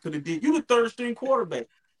 I could have did. You the third string quarterback.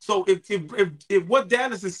 So if what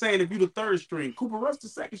Dallas is saying, if you the third string, Cooper Rush the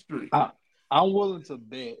second string. I'm willing to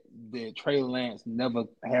bet that Trey Lance never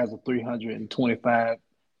has a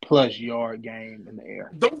 325-plus yard game in the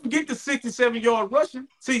air. Don't forget the 67-yard rushing.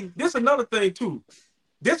 See, this is another thing, too.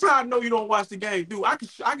 This is how I know you don't watch the game, dude. I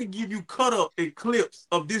can give you cut-up and clips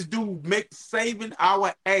of this dude saving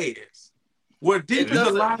our ass. Where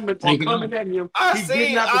defensive linemen are coming at him.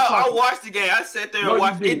 I watched the game. I sat there and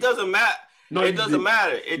watched. It doesn't matter. It doesn't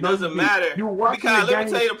matter. It doesn't matter. Because let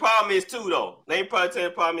me tell you the problem is, too, though. Let me probably tell you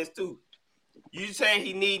the problem is, too. You saying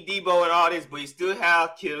he need Debo and all this, but he still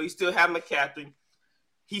have Kittle. He still have McCaffrey.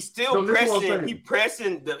 He's still pressing. He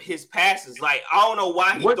pressing his passes. Like, I don't know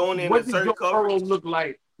why he's throwing in a certain coverage. What did Joe Burrow look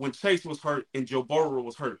like when Chase was hurt and Joe Burrow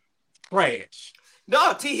was hurt? Trash.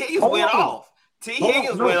 No, T. Higgins went off.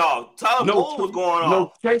 Tyler Bull was going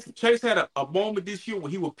off. Chase had a moment this year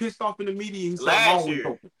when he was pissed off in the media. Last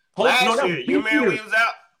year. You remember when he was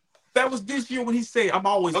out? That was this year when he said, I'm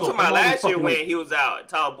always open. I'm talking about last year when he was out.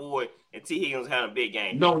 Tyler Boyd and T. Higgins had a big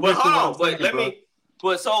game. No, but hold on.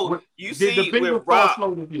 You see the Bengals with Rob.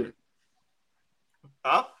 Slow this year?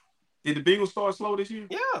 Huh? Did the Bengals start slow this year?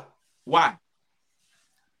 Yeah. Why?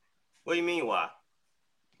 What do you mean why?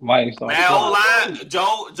 Why? Bad O-line.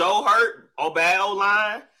 Joe hurt. Bad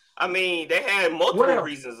O-line. I mean, they had multiple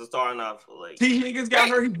reasons to start off late. T. Higgins got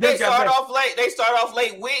hurt. They started off late. They started off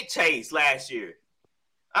late with Chase last year.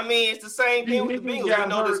 I mean, it's the same thing with the Bengals. We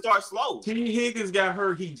know they start slow. T. Higgins got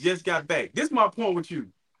hurt. He just got back. This is my point with you.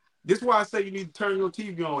 This is why I say you need to turn your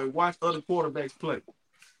TV on and watch other quarterbacks play.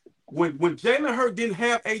 When Jalen Hurts didn't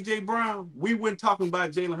have A.J. Brown, we weren't talking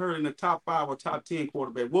about Jalen Hurts in the top 5 or top 10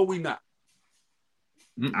 quarterback. Were we not?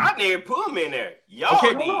 I didn't put him in there. Y'all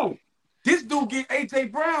did. Hold on. This dude get A.J.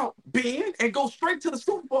 Brown banned and go straight to the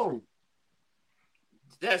Super Bowl.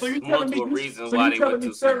 That's multiple reasons why they went to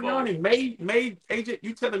the Super Bowl. Made A.J.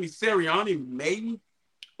 You telling me Sirianni made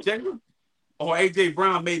Jalen? Or A.J.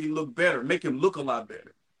 Brown made him look better, make him look a lot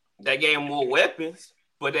better? They gave him more weapons,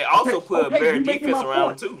 but they also put a better defense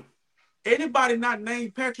around him too. Anybody not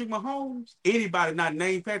named Patrick Mahomes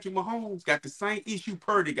got the same issue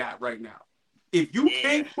Purdy got right now. If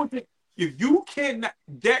you cannot,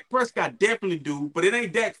 Dak Prescott definitely do, but it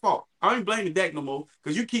ain't Dak's fault. I ain't blaming Dak no more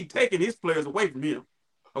because you keep taking his players away from him.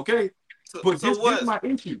 Okay? This is my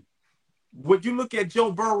issue. Would you look at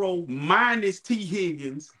Joe Burrow minus T.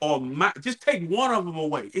 Higgins just take one of them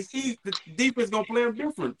away? It's easy. The defense going to play them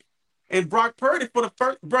different. And Brock Purdy for the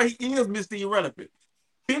first, bro, he is Mr. Irrelevant.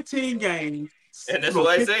 15 games. And that's what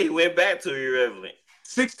I say. He went back to irrelevant.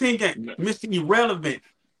 16 games. Mr. Irrelevant.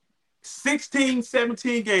 16,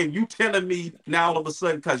 17 games. You telling me now all of a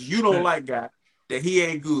sudden because you don't like guy that he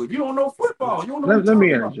ain't good. You don't know football. You don't know Let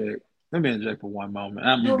me interject. Let me interject for one moment.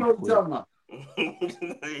 You don't know what you're talking about.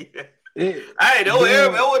 Hey, don't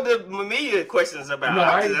what the media questions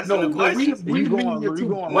about. We going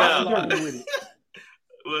right along with it.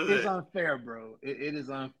 It's unfair, bro. It is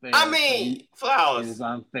unfair. I mean, Flowers. It is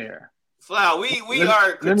unfair. Flower, we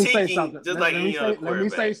are critiquing just like any other quarterback. Let me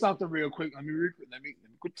say something real quick. Let me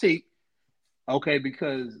critique. Okay,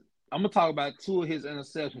 because I'm gonna talk about 2 of his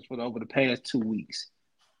interceptions over the past 2 weeks.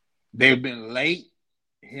 They've been late.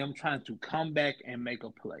 Him trying to come back and make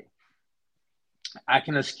a play. I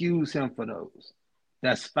can excuse him for those.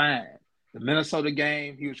 That's fine. The Minnesota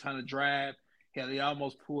game, he was trying to drive. Hell, he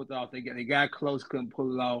almost pulled it off. They got close, couldn't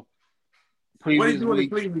pull it off. What are you doing in the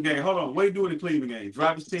Cleveland game? Hold on. What are you doing in the Cleveland game?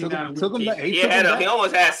 Drive his team down. He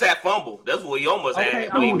almost had a sack fumble. That's what he almost had.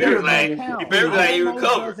 He barely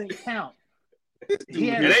recovered. Doesn't count.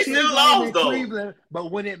 And they still lost though. Cleveland,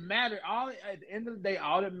 but when it mattered, at the end of the day,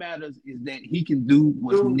 all that matters is that he can do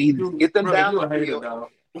what's needed to get them down the field.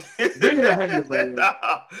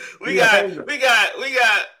 We got.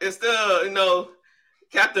 It's still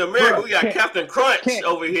Captain America. We got Captain Crunch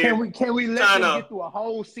over here. Can we let him get through a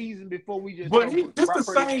whole season before we just? But this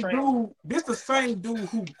the same dude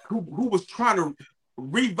who was trying to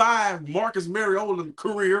revive Marcus Mariota's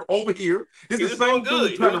career over here. This is the same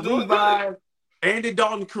dude trying to revive Andy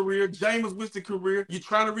Dalton's career, Jameis Winston's career. You're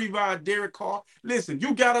trying to revive Derek Carr. Listen,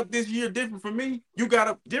 you got up this year different from me. You got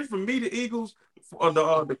up different from me, the Eagles,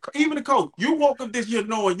 even the coach. You woke up this year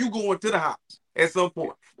knowing you going to the house at some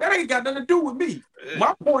point. That ain't got nothing to do with me.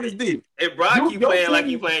 My point is this. If Brock keep playing like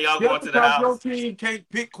he playing, y'all going to the house. Your team can't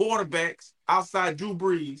pick quarterbacks outside Drew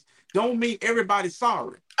Brees don't mean everybody's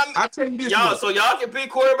sorry. I tell you this. So y'all can pick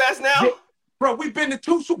quarterbacks now? Bro, we've been to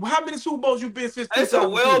 2 Super. How many Super Bowls you been since? It's a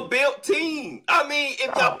well-built team. I mean,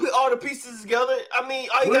 if y'all put all the pieces together, I mean,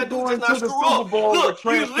 all you gotta do is not screw up. Look,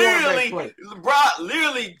 Brock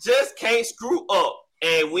literally just can't screw up.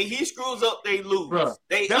 And when he screws up, they lose. Bruh,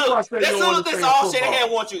 that's all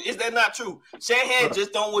Shanahan wants you. Is that not true? Shanahan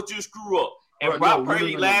just don't want you to screw up. And Brock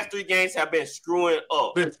Purdy last 3 games have been screwing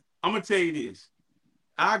up. Listen, I'm gonna tell you this.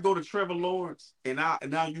 I go to Trevor Lawrence, and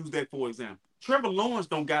I'll use that for example. Trevor Lawrence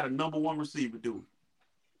don't got a number 1 receiver, do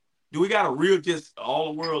we got a real just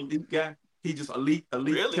all-world elite guy? He just elite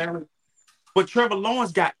really? Talent. But Trevor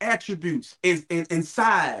Lawrence got attributes and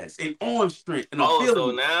size and arm strength and ability.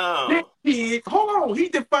 So now this kid, hold on, he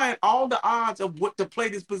defined all the odds of what to play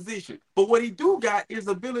this position. But what he do got is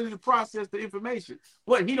ability to process the information.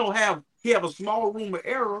 What he don't have, he have a small room of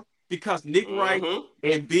error because Nick Wright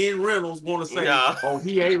and Ben Reynolds want to say, "Oh,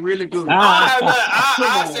 he ain't really good."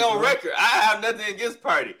 I say on record, I have nothing against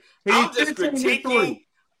Purdy. I'm just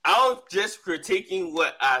critiquing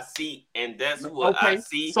what I see, and that's what I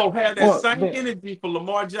see. So have that same energy for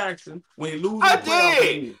Lamar Jackson when he loses. I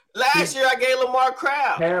did. Last year I gave Lamar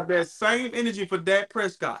crap. Have that same energy for Dak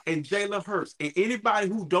Prescott and Jalen Hurts and anybody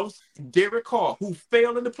who don't, Derek Carr, who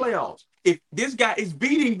failed in the playoffs. If this guy is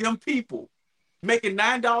beating them people, making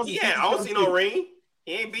 $9. Yeah, I don't see no ring.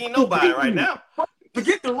 He ain't beating nobody right now.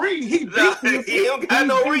 Forget the ring. He don't got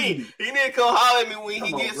no ring. He need to come holler at me when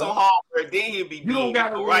he gets on hard, then he'll be beating.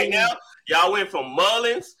 Right now, y'all went from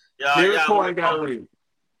Mullins. Derek Carr ain't got a ring.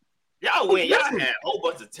 Y'all win. Y'all had a whole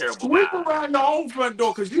bunch of terrible Sweep guys. around your own front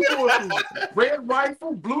door because you going through red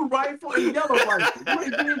rifle, blue rifle, and yellow rifle. You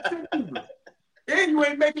ain't being shit either. And you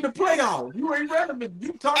ain't making the playoffs. You ain't relevant.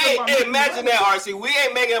 You talking about imagine that, RC. We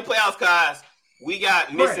ain't making the playoffs, guys. We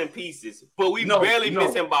got missing pieces, but we barely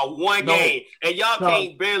missing by one game, and y'all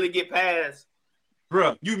can't barely get past.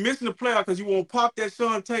 Bro, you missing the playoffs because you won't pop that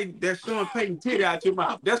Sean Payton titty out your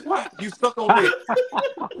mouth. That's why you stuck on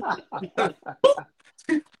that.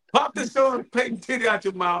 Pop the Sean Payton titty out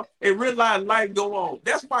your mouth and realize life go on.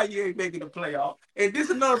 That's why you ain't making the playoff. And this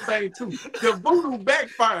is another thing too. The voodoo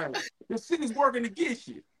backfired. The shit is working against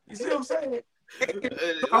you. You see what I'm saying?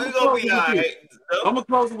 I'm gonna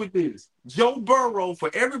close it with this. Joe Burrow, for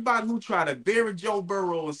everybody who try to bury Joe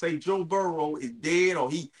Burrow and say Joe Burrow is dead or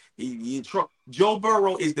he in trouble, Joe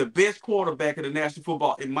Burrow is the best quarterback in the National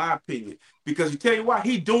Football, in my opinion. Because you tell you why,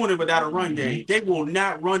 he doing it without a run game. They will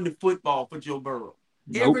not run the football for Joe Burrow.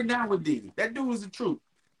 Nope. Every now and then. That dude is the truth.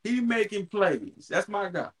 He making plays. That's my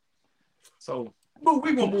guy. So we're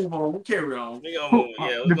gonna move on. We'll carry on.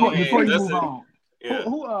 Before you move on. Yeah.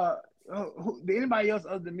 Who did anybody else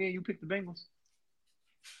other than me and you pick the Bengals?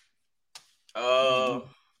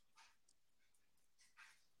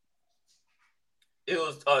 It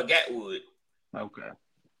was Gatwood. Okay.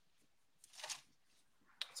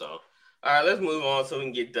 So, all right, let's move on so we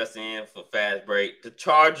can get Dustin in for fast break. The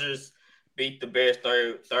Chargers beat the Bears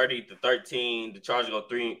 30-13. The Chargers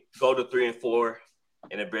go to 3-4,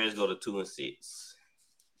 and the Bears go to 2-6.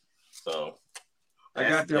 So I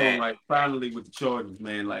got them like finally with the Chargers,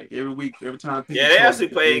 man. Like every time. They actually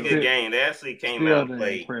played a good game. They actually came out and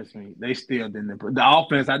played. Impress me. They still didn't impress. The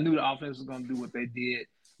offense, I knew the offense was going to do what they did,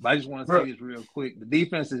 but I just want to say this real quick. The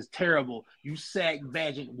defense is terrible. You sacked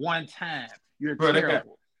Badgett one time. You're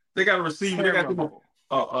terrible. They got a receiver. Terrible.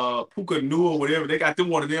 They got them Puka Nua or whatever. They got them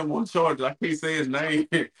one of them on Chargers. I can't say his name.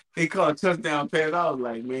 He caught a touchdown pass. I was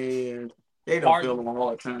like, man, they don't feel him a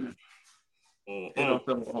hard time. They don't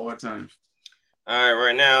feel him a hard time. All right,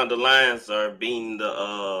 right now the Lions are beating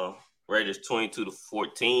the Raiders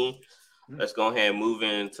 22-14. Let's go ahead and move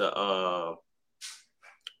into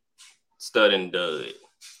Stud and Dud.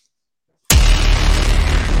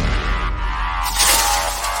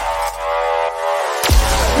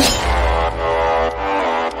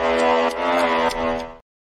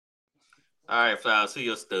 All right, Flowers, who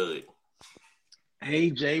your stud?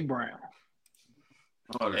 A.J. Brown.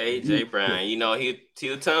 A.J. Brown. You know, he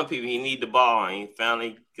was telling people he need the ball, and he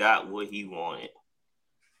finally got what he wanted.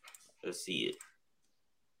 Let's see it.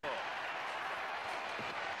 Firing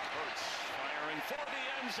for the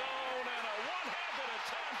end zone and a one-handed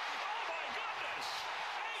attempt. Oh, my goodness.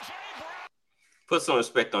 A.J. Brown. Put some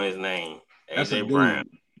respect on his name. A.J. Brown.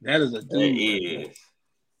 That is a dude. It is.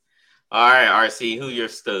 All right, RC, who your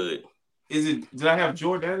stud? Did I have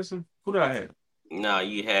Jordan Addison? Who did I have? No,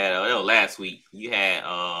 you had last week. You had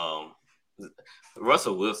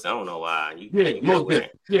Russell Wilson. I don't know why. You could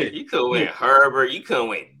win Herbert. You couldn't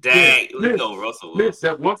win Dak. Let's go Russell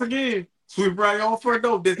Wilson. Once again, sweep right on for a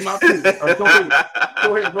dope. This is my pick.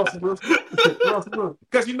 Go ahead, Russell Wilson.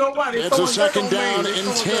 Because you know why? It's a second down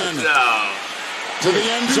and 10. No. To the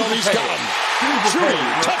end zone, he's got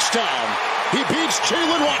him. Touchdown. He beats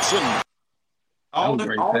Jalen Watson. All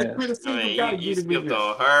the criticism you skipped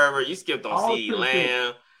on Herbert. You skipped on CeeDee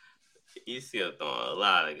Lamb. You skipped on a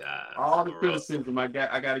lot of guys. All the criticism. I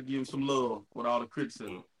got to give him some love with all the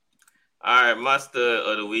criticism. All right, my stud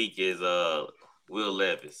of the week is Will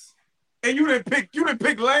Levis. And you didn't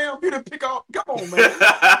pick Lamb. You didn't pick all. Come on, man.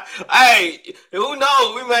 Hey, who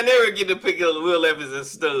knows? We might never get to pick Will Levis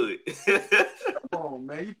as stud. Come on,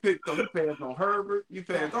 man. You passed on Herbert. You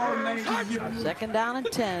passed all the names you give him. Second down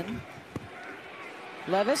and 10.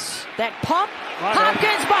 Levis, that pump.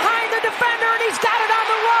 Hopkins behind the defender, and he's got it on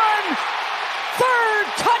the run. Third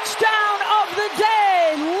touchdown of the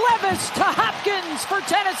day. Levis to Hopkins for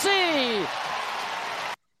Tennessee.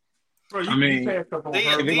 Bro,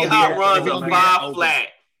 D-Hop runs a 5 flat.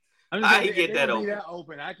 How he get that open? That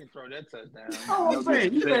open, I can throw that touchdown. Oh, I'm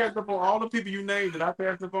saying, you passed up on all the people you named that I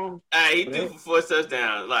passed up on. He threw for 4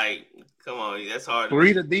 touchdowns. Like, come on, that's hard.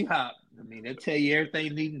 3 to D-Hop. I mean, they tell you everything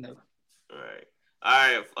you need to know. All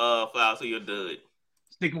right, Flowers, who your dud?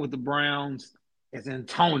 Sticking with the Browns is in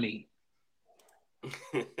Tony.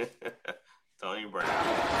 Tony Brown.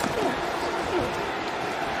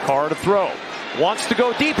 Carr to throw. Wants to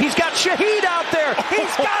go deep. He's got Shaheed out there.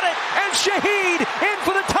 He's got it. And Shaheed in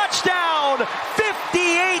for the touchdown.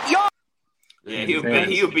 58 yards. Yeah,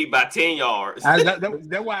 he'll beat by 10 yards.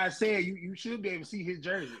 That's why I said you should be able to see his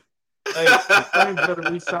jersey. Hey, the Saints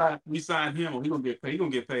better re-sign him. He's gonna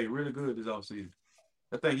get paid really good this offseason.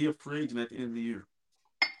 I think he'll free agent at the end of the year.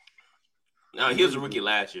 No, he was a rookie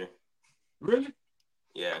last year. Really?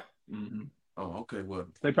 Yeah. Mm-hmm. Oh, okay. Well,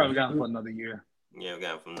 they probably got him for another year. Yeah, we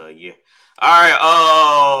got him for another year. All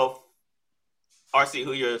right. RC,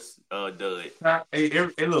 who your dud?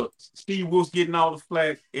 Hey, look, Steve Wilkes getting all the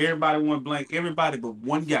flack. Everybody want blank. Everybody but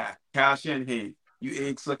one guy, Kyle Shanahan. You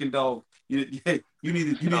egg sucking dog. You need to do better. You need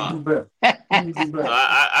to do better. So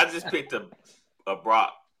I just picked a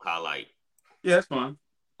Brock highlight. Yeah, that's fine.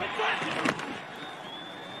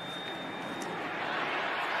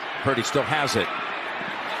 Purdy still has it.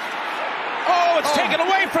 Oh, it's taken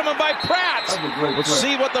away from him by Pratt. Let's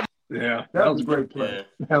see what the. Yeah, that was a great play.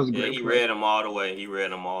 Yeah. That was a great he play. read him all the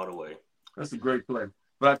way. That's a great play.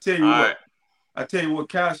 But I tell you what,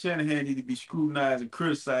 Kyle Shanahan need to be scrutinized and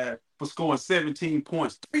criticized for scoring 17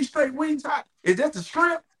 points. 3 straight wins. Is that the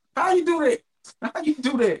strength? How you do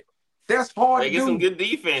that? That's hard They to get do. some good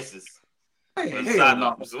defenses.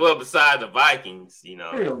 Hell Besides the Vikings,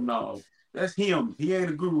 Hell no. That's him. He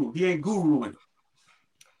ain't a guru. He ain't guruing.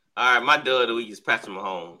 All right, my dud of the week is Patrick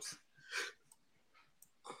Mahomes.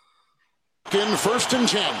 In 1st and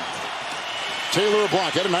 10. Taylor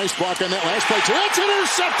block. Had a nice block on that last play, too. It's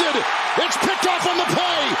intercepted. It's picked off on the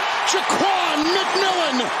play. Jaquan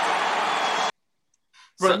McMillan.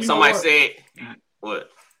 Somebody said, what?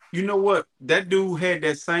 You know what? That dude had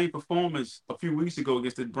that same performance a few weeks ago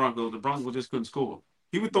against the Broncos. The Broncos just couldn't score.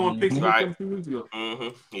 He was throwing picks a few weeks ago.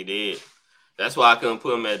 He did. That's why I couldn't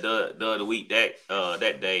put him at the other week that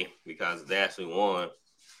day because they actually won.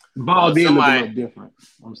 Ball did look a little different.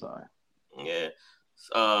 I'm sorry. Yeah.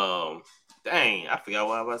 Dang, I forgot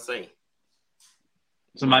what I was about to say.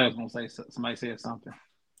 Somebody else gonna say somebody said something.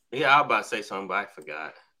 Yeah, I was about to say something, but I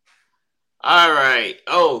forgot. All right.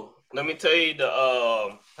 Oh, let me tell you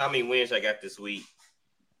how many wins I got this week.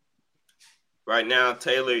 Right now,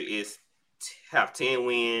 Taylor have 10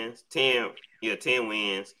 wins. 10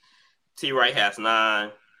 wins. T Wright has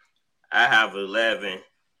 9. I have 11.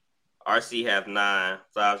 RC have 9.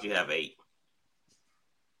 Flowers, you have 8.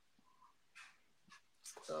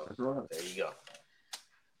 So that's right. There you go.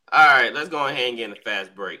 All right, let's go ahead and get in a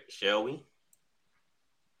fast break, shall we?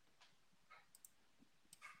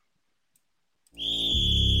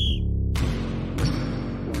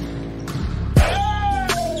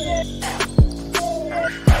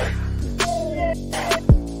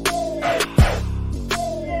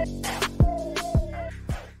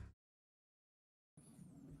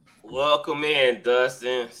 Welcome in,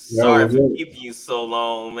 Dustin. Sorry for keeping you so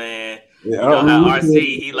long, man. Yeah, you know how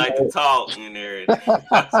RC, he like to talk and everything.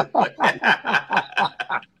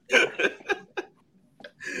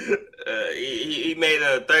 He made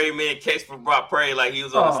a 30-minute catch for Brock Purdy like he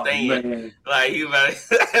was on the stand. Man. Like he was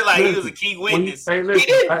he was a key witness. He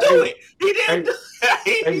didn't do it. He didn't do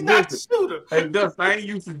it. He's not the shooter. Hey, Dustin, I ain't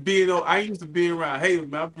used to being around haters,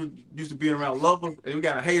 man. I'm used to being around lovers, and we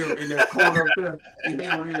got a hater in that corner up there. He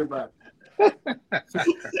ain't on everybody.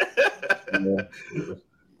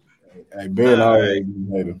 Hey, Ben already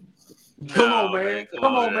hater. Come on, man.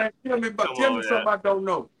 Come on, man. Tell me something I don't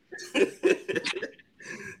know.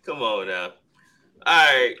 Come on now. All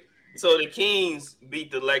right. So the Kings beat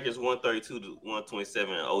the Lakers 132-127 in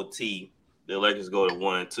OT. The Lakers go to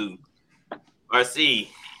 1-2. RC,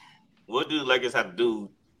 what do the Lakers have to do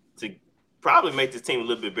to probably make this team a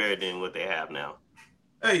little bit better than what they have now?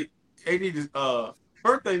 Hey, they need to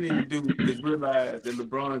first thing they need to do is realize that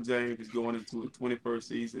LeBron James is going into his 21st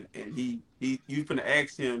season, and you're gonna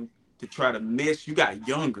ask him to try to mesh. You got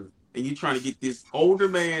younger, and you're trying to get this older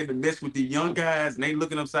man to mess with the young guys, and they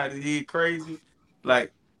looking upside his head crazy, and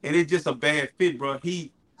it's just a bad fit, bro.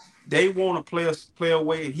 They want to play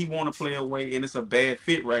away, and he want to play away, and it's a bad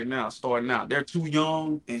fit right now. Starting out, they're too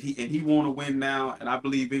young, and he want to win now, and I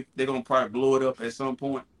believe they're gonna probably blow it up at some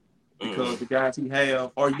point. Because the guys he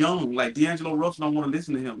have are young. Like D'Angelo Russell don't want to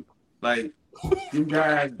listen to him. Like you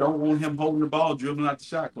guys don't want him holding the ball, dribbling out the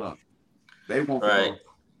shot clock. They want the ball.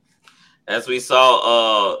 As we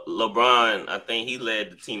saw, LeBron, I think he led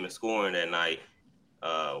the team in scoring that night.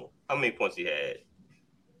 How many points he had?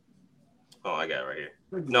 Oh, I got it right here.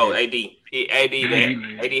 No, AD.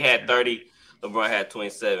 AD had 30. LeBron had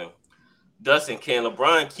 27. Dustin, can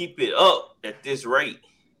LeBron keep it up at this rate?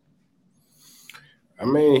 I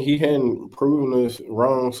mean, he hadn't proven us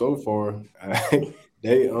wrong so far.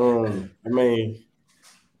 They're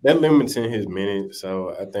limiting his minutes,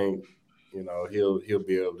 so I think, he'll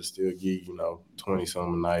be able to still give,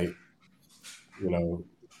 20-something a night,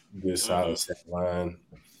 good solid set line.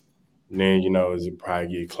 And then, as it probably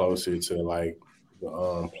get closer to like the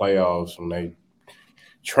playoffs when they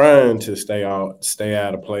trying to stay out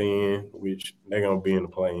of play-in, which they're gonna be in the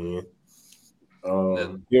play-in.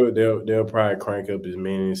 They'll probably crank up his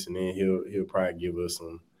minutes, and then he'll probably give us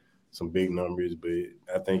some big numbers. But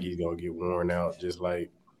I think he's gonna get worn out just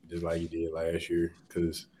like he did last year,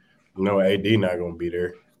 because AD not gonna be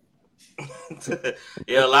there.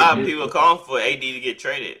 Yeah, a lot of people calling for AD to get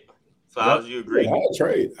traded. Flowers, you agree?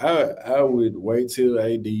 I would wait till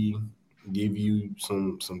AD give you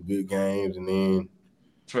some good games, and then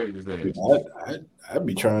trade his ass. I'd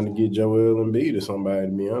be trying to get Joel Embiid or somebody,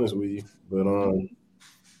 to be honest with you. But I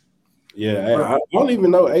don't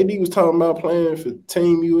even know AD was talking about playing for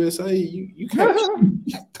Team USA. You can't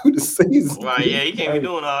do the season. Right? Yeah, you can't be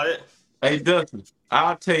doing all that. Hey, Dustin,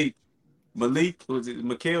 I'll take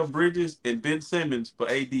Mikal Bridges and Ben Simmons for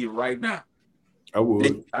AD right now. I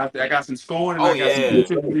would. I got some scoring and I got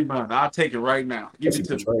some rebounds. I'll take it right now. Give it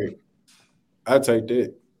to me. I'll take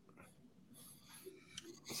that.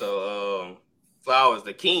 So, Flowers,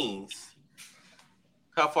 the Kings.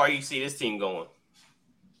 How far you see this team going?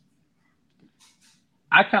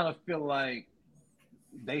 I kind of feel like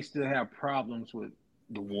they still have problems with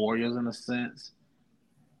the Warriors in a sense.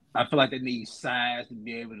 I feel like they need size to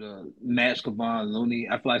be able to match Kevon Looney.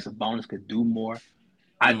 I feel like Sabonis could do more.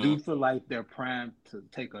 I do feel like they're primed to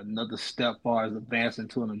take another step as far as advancing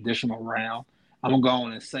to an additional round. I'm going to go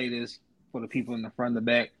on and say this for the people in the front and the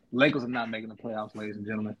back. Lakers are not making the playoffs, ladies and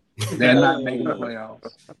gentlemen. They're not making the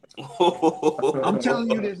playoffs. I'm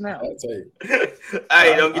telling you this now.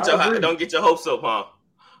 Hey, don't get your hopes up, huh?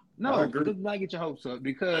 No, do not get your hopes up,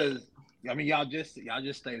 because y'all just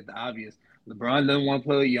stated the obvious. LeBron doesn't want to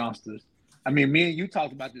play with youngsters. I mean, me and you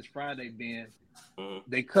talked about this Friday, Ben.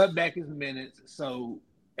 They cut back his minutes, so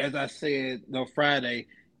as I said, Friday,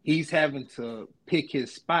 he's having to pick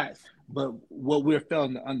his spots. But what we're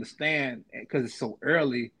failing to understand, because it's so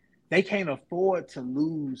early, they can't afford to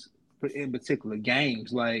lose in particular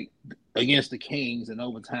games, like against the Kings in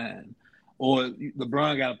overtime, or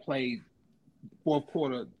LeBron got to play fourth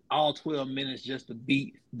quarter all 12 minutes just to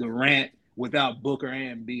beat Durant without Booker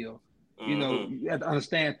and Beal. You have to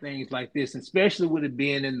understand things like this, especially with it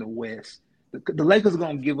being in the West. The Lakers are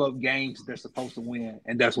going to give up games they're supposed to win,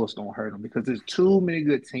 and that's what's going to hurt them, because there's too many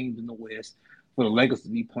good teams in the West for the Lakers to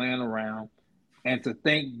be playing around, and to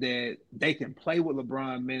think that they can play with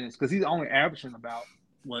LeBron minutes, because he's only averaging about,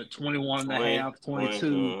 21 and a half,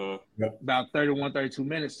 22, about 31, 32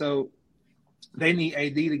 minutes. So they need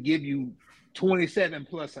AD to give you 27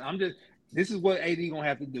 plus. This is what AD going to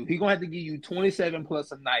have to do. He's going to have to give you 27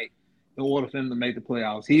 plus a night in order for him to make the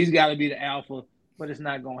playoffs. He's got to be the alpha, but it's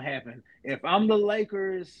not going to happen. If I'm the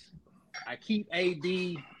Lakers, I keep AD,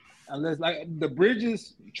 unless like the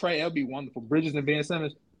Bridges trade, that'll be wonderful. Bridges and Ben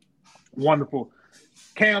Simmons, wonderful.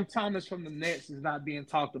 Cam Thomas from the Nets is not being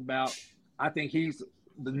talked about. I think he's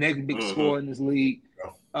the next big scorer in this league.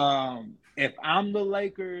 If I'm the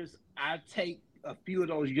Lakers, I take a few of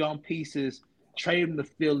those young pieces, trade him to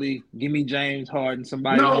Philly, give me James Harden,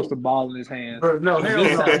 somebody wants the ball in his hands. No, man,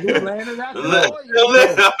 Don't get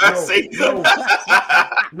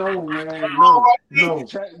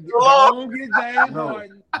James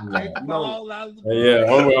Harden. Take the ball out of the ball.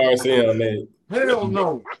 Yeah, I'm with RC on that. Hell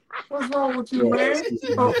no. What's wrong with you, man?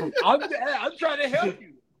 I'm trying to help you.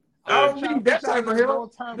 I don't need that type of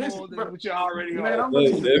help. What you already They're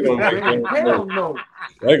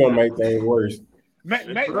gonna make things worse. Make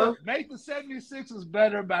the 76ers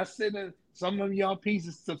better by sending some of them young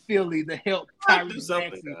pieces to Philly to help Tyrese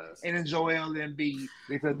Maxey and Joel Embiid,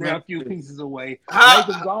 because they're a few pieces away.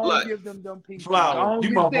 Lakers gonna give them pieces. Flowers,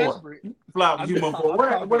 you my boy. Flowers, you my boy.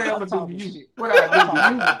 What happened to you? What happened to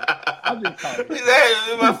you? I'm just talking.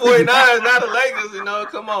 My 49ers, not the Lakers.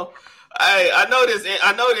 Come on. I know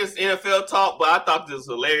this NFL talk, but I thought this was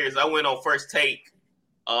hilarious. I went on First Take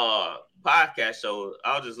podcast show.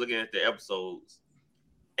 I was just looking at the episodes.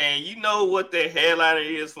 And you know what the headliner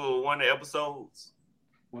is for one of the episodes?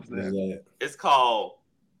 What's that? It's called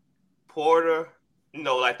Porter,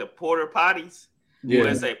 like the Porter Potties. Yeah.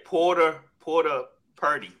 They say Porter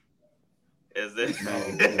Purdy. Is it?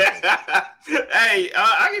 Hey,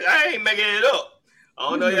 I ain't making it up. I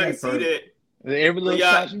don't know if y'all can see that. Every little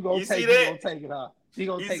shot you gonna take it off. You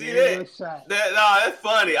gonna take every little shot. That's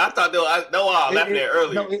funny. I thought I laughed at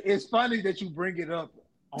earlier. No, it's funny that you bring it up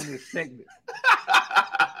on this segment.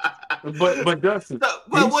 But Dustin,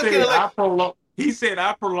 he said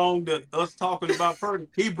I prolonged us talking about Purdy.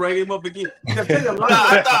 He bring him up again. I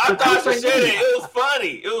thought I should share it. It was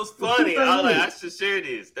funny. I was like, I should share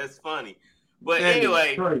this. That's funny. But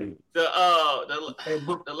anyway, the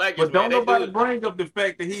Lakers. But don't nobody bring up the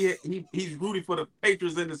fact that he's rooting for the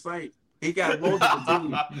Patriots and the Saints. He got multiple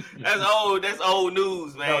teams. That's old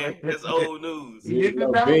news, man. That's old news.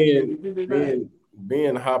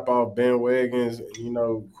 Ben hop off bandwagons,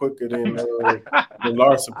 quicker than the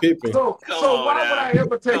Larsa Pippen. So why now. would I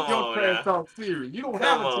ever take Come your on trash now. talk serious? You don't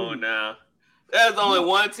have Come a on team. now. There's only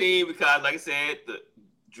one team because, like I said,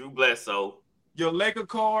 Drew Bledsoe. Your Laker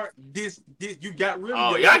card, this you got rid of.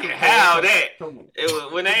 Oh, your y'all Laker can card. have that. Come on. It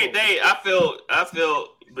was when I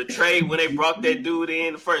felt betrayed when they brought that dude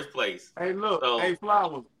in the first place. Hey, look, hey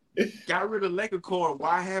Flowers, got rid of Laker card.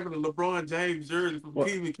 Why having a LeBron James jersey from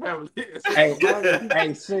Cleveland Cavaliers? Hey,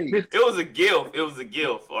 see. It was a gift. It was a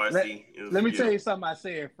gift, RC. Let me tell you something I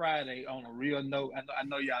said Friday on a real note. I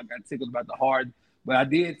know y'all got tickled about the hard, but I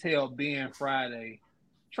did tell Ben Friday,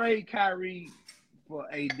 trade Kyrie for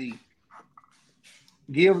AD.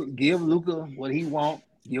 Give Luka what he want.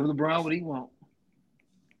 Give LeBron what he want.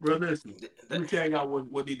 Bro, listen. Let me tell y'all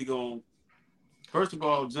what need to go on. First of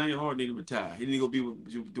all, James Harden need to retire. He need to go be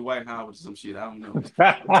with Dwight Howard or some shit. I don't know.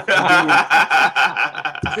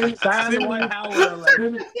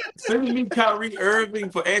 Sending me Kyrie Irving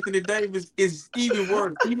for Anthony Davis is even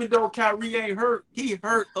worse. Even though Kyrie ain't hurt, he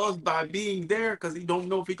hurt us by being there because he don't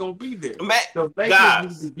know if he gonna be there. The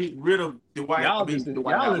Lakers need to get rid of Dwight. No,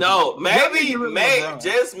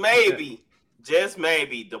 just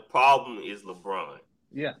maybe the problem is LeBron.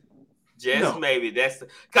 Yeah. Maybe that's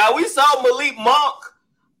because we saw Malik Monk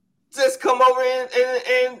just come over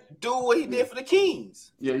and do what he did for the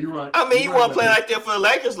Kings. Yeah, you're right. I mean, he wasn't playing like that for the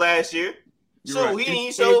Lakers last year. He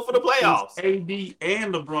didn't show for the playoffs. AD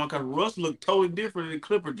and LeBron, because Russ looked totally different in the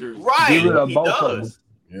Clipper jersey. Right, he does.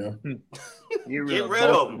 Yeah. Get rid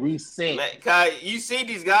of them. Reset. Man, you see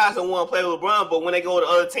these guys that want to play with LeBron, but when they go to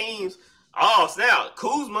other teams, oh snap,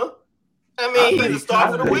 Kuzma. I mean, he's a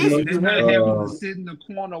star for the Wizards. They had him sit in the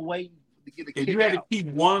corner waiting to get a kick. If you had to keep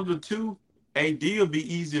one of the two, AD will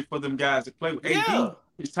be easier for them guys to play with. AD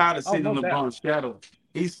is tired of sitting in LeBron's shadow.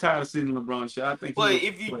 He's tired of sitting in LeBron's shadow. I think. But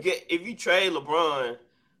if you trade LeBron,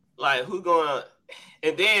 like who's gonna?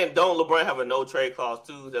 And then don't LeBron have a no trade clause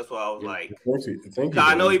too? That's why I was like,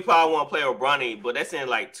 I know he probably want to play with Bronny, but that's in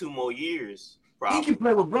like 2 more years. Probably. He can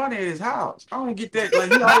play with Bronny at his house. I don't get that.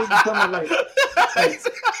 Like he always be talking like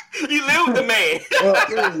you live with the man.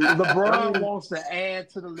 LeBron wants to add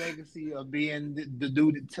to the legacy of being the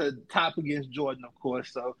dude to top against Jordan, of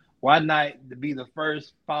course. So why not to be the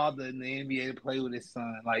first father in the NBA to play with his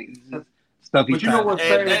son? Like just stuff. But you know what's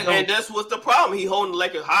sad? And that's what's the problem. He holding the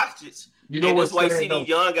Lakers hostage. You know what's why you see these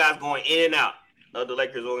young guys going in and out of the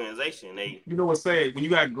Lakers organization. You know what's sad? When you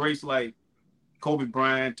got greats like Kobe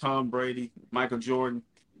Bryant, Tom Brady, Michael Jordan,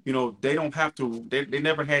 you know, they don't have to, they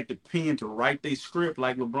never had the pen to write their script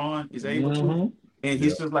like LeBron is able to. And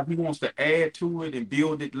he's just like, he wants to add to it and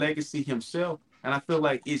build it legacy himself. And I feel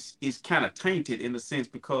like it's kind of tainted in a sense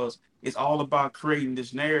because it's all about creating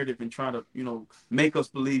this narrative and trying to, you know, make us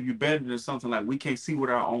believe you're better than something like we can't see with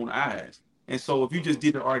our own eyes. And so if you just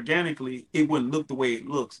did it organically, it wouldn't look the way it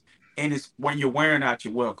looks. And it's when you're wearing out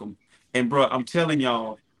your welcome. And bro, I'm telling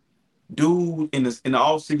y'all, dude in the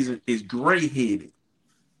off season is gray-headed.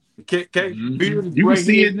 Okay? You can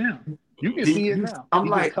see it now. You can see it now. I'm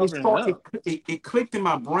like, it clicked in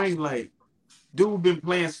my brain like, dude been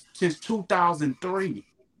playing since 2003.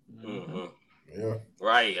 Yeah.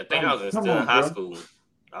 Right. I think I was still in high school.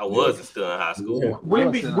 I wasn't still in high school. Yeah.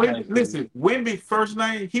 Wemby first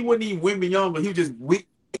name, he wasn't even Wemby Young, but he was just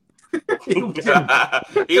he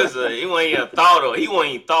wasn't even thought of. He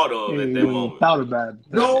wasn't even thought of at that moment. Thought about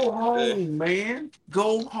it. Go home, man.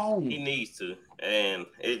 Go home. He needs to, and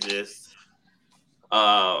it just.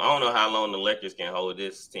 I don't know how long the Lakers can hold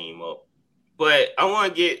this team up, but I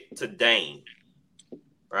want to get to Dame.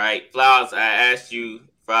 Right, Flowers. I asked you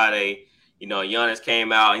Friday. You know, Giannis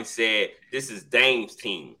came out and said this is Dame's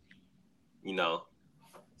team. You know,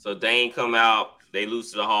 so Dame come out. They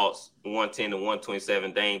lose to the Hawks 110 to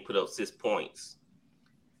 127. Dame put up 6 points.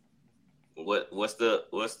 What's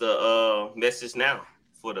the message now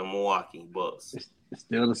for the Milwaukee Bucks? It's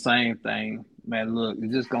still the same thing, man. Look,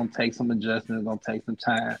 it's just gonna take some adjustment. It's gonna take some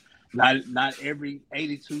time. Not every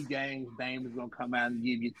 82 games, Dame is gonna come out and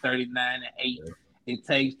give you 39 and 8. It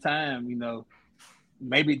takes time, you know.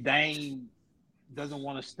 Maybe Dame doesn't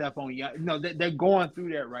want to step on Giannis. You know, they're going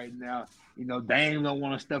through that right now. You know, Dame don't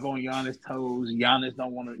want to step on Giannis' toes. Giannis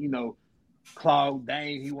don't want to, you know, clog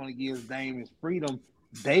Dame. He want to give Dame his freedom.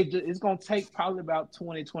 It's going to take probably about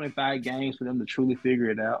 20, 25 games for them to truly figure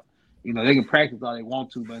it out. You know, they can practice all they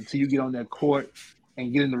want to, but until you get on that court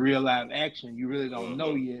and get into real live action, you really don't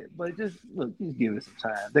know yet. But just give it some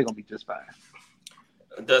time. They're going to be just fine.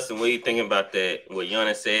 Dustin, what are you thinking about that? What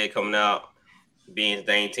Giannis said coming out, being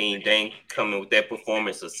Dame team, Dame coming with that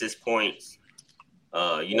performance of 6 points.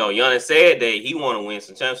 You know, Giannis said that he want to win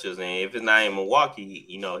some championships, and if it's not in Milwaukee,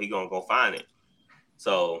 you know, he gonna go find it.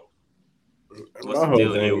 So what's My the whole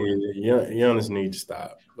deal thing here? is Giannis needs to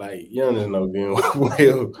stop. Like Giannis know good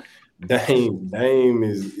well. Dame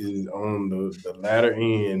is on the latter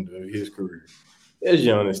end of his career. It's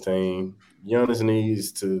Giannis' team. Giannis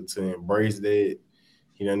needs to embrace that.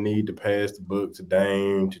 He don't need to pass the book to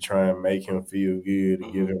Dame to try and make him feel good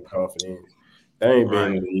and give him confidence. Dame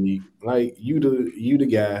been in the league. Like you the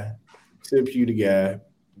guy, except you the guy,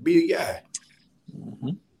 be a guy.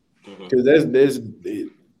 Because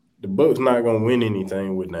the Bucks not gonna win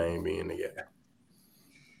anything with Dame being the guy.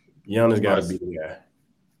 Giannis got to be the guy.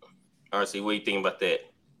 RC, what do you think about that?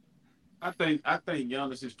 I think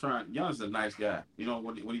Giannis is trying. Giannis is a nice guy. You know,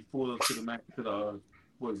 when he pulled up to the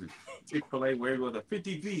what is it, Chick-fil-A, where he was a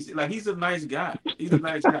 50 piece. Like he's a nice guy. He's a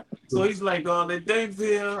nice guy. So he's like, let Dame's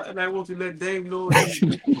here, and I want to let Dame know.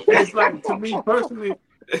 It's like, to me personally,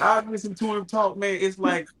 I listen to him talk, man. It's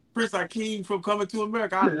like Prince Akeem from Coming to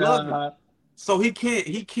America. I love him. So he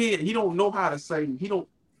don't know how to say,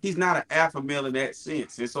 he's not an alpha male in that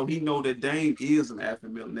sense. And so he know that Dame is an alpha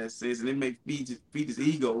male in that sense, and it may feed his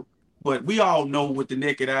ego. But we all know with the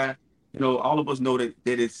naked eye, all of us know that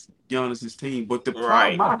it's Giannis' team. But the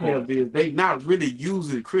problem I have is they not really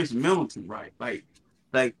using Chris Middleton right. Like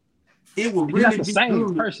it would really be the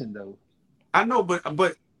same person though. I know,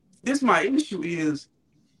 but this my issue is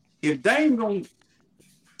if Dame gonna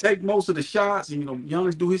take most of the shots and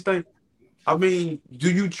Giannis do his thing. I mean,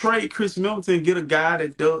 do you trade Chris Middleton and get a guy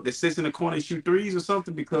that sits in the corner and shoot threes or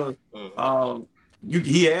something? Because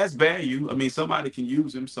he has value. I mean, somebody can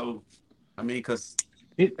use him. So, I mean, because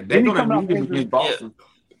they're gonna need him against Boston.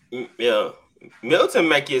 Yeah, Middleton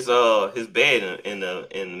make his bed in the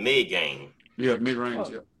mid game. Yeah, mid range.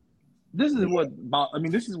 Yeah. This is what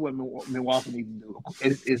Milwaukee needs to do.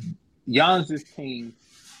 It's Giannis' team.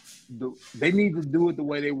 They need to do it the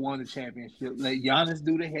way they won the championship. Let Giannis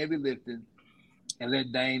do the heavy lifting, and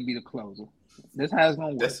let Dame be the closer. That's how it's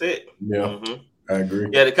gonna work. That's it. Yeah, I agree.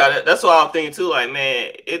 Yeah, that's what I'm thinking too. Like,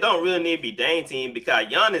 man, it don't really need to be Dame team because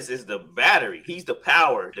Giannis is the battery. He's the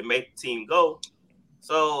power to make the team go.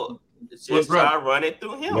 So just try to run it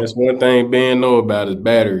through him. That's one thing Ben know about is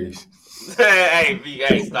batteries.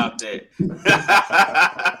 hey, stop that.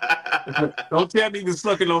 Don't tell me you're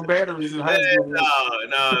sucking on batteries in high school. No.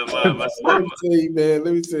 Let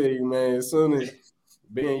me tell you, man. As soon as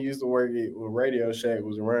Ben used to work when Radio Shack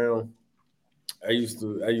was around, I used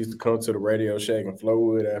to come to the Radio Shack in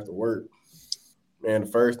Flowood after work. Man, the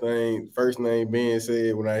first thing Ben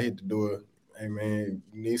said when I hit the door, "Hey man,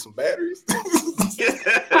 you need some batteries?" We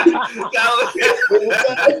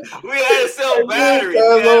had to sell batteries.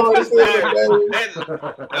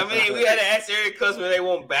 I mean, we had to ask every customer they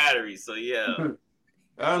want batteries. So yeah.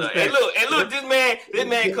 And look, this man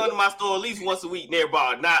come to my store at least once a week. Never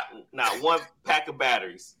bought not one pack of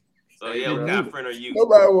batteries. So yeah, we got friend or you.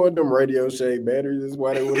 Nobody want them Radio Shack batteries. That's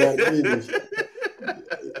why they went out of business.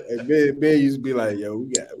 And Ben used to be like, "Yo,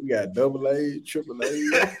 we got double A, triple A.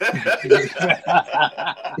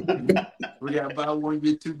 We got buy one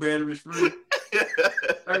get two batteries free."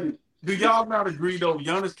 Hey, do y'all not agree though?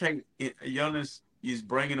 Giannis is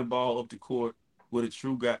bringing the ball up the court with a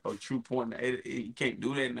true point. He can't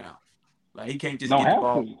do that now. Like he can't just get the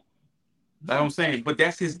ball. That's what I'm saying. But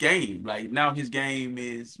that's his game. Like now his game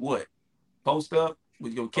is what? Post up.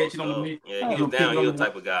 We're gonna catch it on the mid. Yeah, he's downhill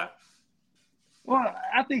type of guy. Well,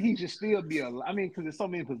 I think he should still be because there's so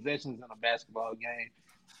many possessions in a basketball game.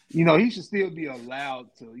 He should still be allowed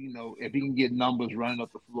to, if he can get numbers running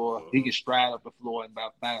up the floor, he can stride up the floor in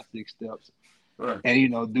about 5-6 steps, right,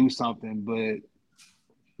 and do something. But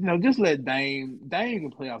just let Dame can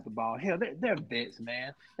play off the ball. Hell, they're vets,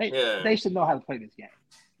 man. They should know how to play this game.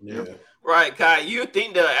 Yeah. Right, Kai. You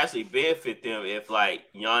think they'll actually benefit them if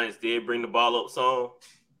Giannis did bring the ball up some?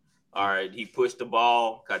 All right, he pushed the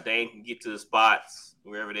ball. Dame can get to the spots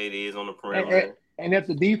wherever it is on the perimeter. And if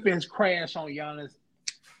the defense crash on Giannis,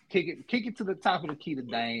 kick it to the top of the key to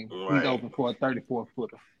Dame. Right. He's open for a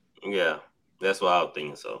 34-footer. Yeah, that's what I was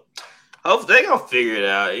thinking. So hopefully they gonna figure it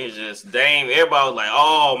out. It's just Dame. Everybody was like,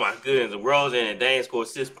 "Oh my goodness!" The Rosen and Dame scored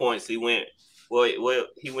 6 points. He went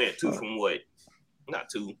he went 2 from what? Not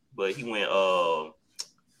 2, but he went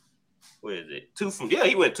what is it? 2 from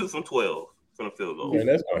he went 2 from 12. From the field goal. Yeah,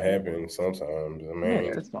 that's gonna happen sometimes. I mean,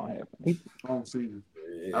 yeah, that's gonna happen. Long season.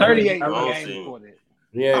 38 games for that.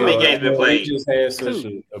 Yeah, how many games been played? He just had such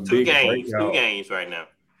a big games. breakout. 2 games right now.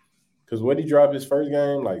 Because what he dropped his first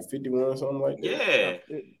game, like 51 or something like that.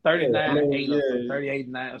 Yeah, 39-8 or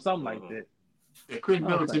 38-9 or something like that. Yeah, Chris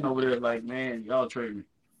Middleton over there, like, man, y'all trade me.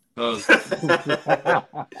 Hey,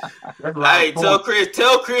 tell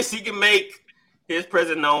Chris he can make his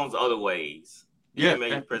presence known other ways. He can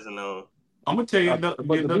make his presence known. I'm gonna tell you another.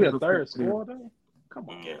 But to be a third scorer, though? Come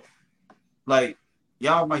on. Yeah. Like,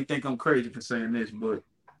 y'all might think I'm crazy for saying this, but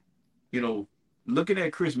looking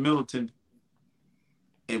at Chris Middleton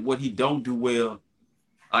and what he don't do well,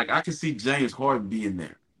 like I can see James Harden being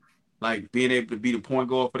there, like being able to be the point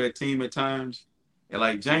guard for that team at times, and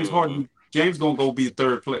like James Harden, James gonna go be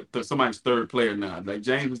somebody's third player now. Like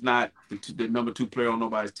James is not the number 2 player on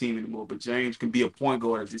nobody's team anymore, but James can be a point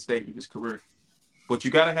guard at this stage of his career. But you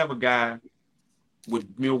gotta have a guy with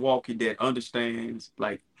Milwaukee that understands,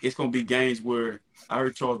 like, it's going to be games where I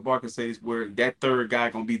heard Charles Barkley say this, where that third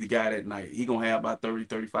guy going to be the guy that night. He going to have about 30,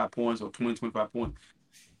 35 points or 20, 25 points.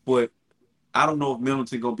 But I don't know if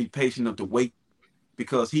Middleton going to be patient enough to wait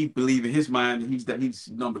because he believes in his mind that he's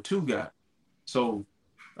number 2 guy. So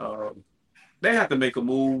they have to make a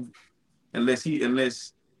move unless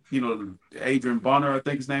Adrian Bonner, I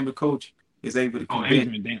think his name, the coach, is able to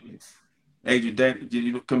convince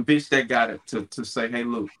convince that guy to say, hey,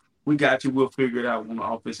 look, we got you. We'll figure it out on the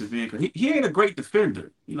offensive end. Because he ain't a great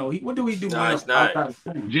defender. What do we do? No, it's not.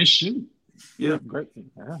 Just shoot. Yeah. Great.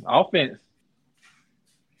 Offense.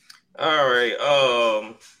 All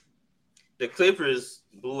right. The Clippers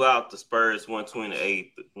blew out the Spurs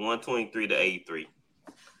 123-83.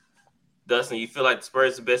 Dustin, you feel like the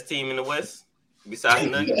Spurs are the best team in the West besides the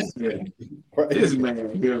Nuggets? Yeah. This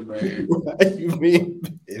man here, man. What you mean?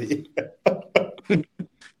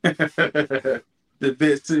 The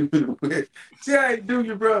best team in the West. See how you do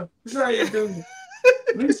you, bro. See how you do you.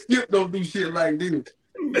 These Skip don't do shit like this.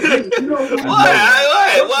 Why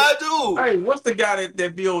do? Hey, what's the guy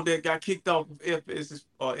that Bill that got kicked off of FS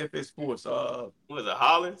Sports? Was it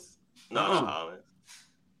Hollins? No, not Hollins.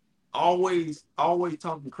 Always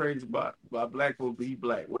talking crazy about black folks be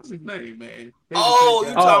black. What's his name, man? You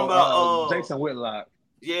talking about Jason Whitlock.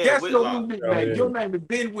 Yeah, that's Whitlock. Your name is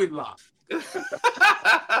Ben Whitlock.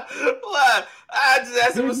 What? I just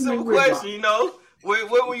asked him a simple question, Where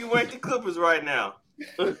were you rank the Clippers right now?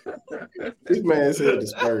 This man said the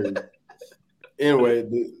Spurs. Anyway,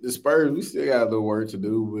 the Spurs, we still got a little work to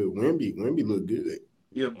do with Wemby. Wemby look good.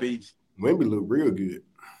 You're a beast. Wemby look real good.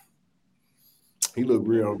 He looked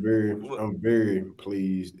real. I'm very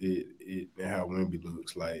pleased at how Wemby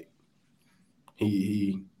looks. Like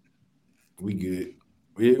we good.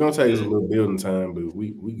 It's gonna take us a little building time, but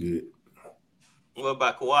we good. What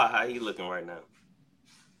about Kawhi? How he looking right now?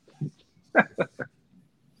 How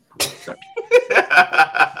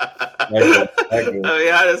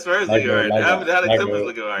the Spurs looking right now? How the Clippers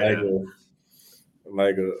looking right now?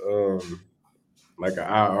 Like an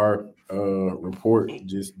IR report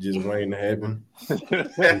just waiting to happen. He's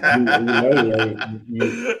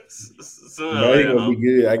gonna be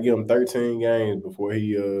good. I give him 13 games before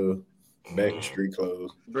he back in street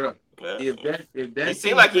clothes. Bro, if that he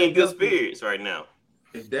seems like he in good spirits right now.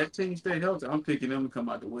 If that team stay healthy, I'm picking them to come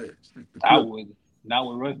out the West. I would. Not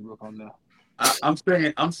with Westbrook on there. I'm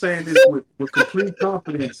saying this with complete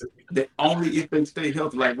confidence that only if they stay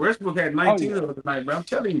healthy. Like Westbrook had 19 of them tonight, bro. I'm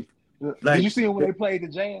telling you. Like, did you see him when they played the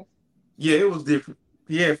Jazz? Yeah, it was different.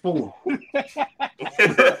 He had 4.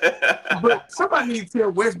 But somebody needs to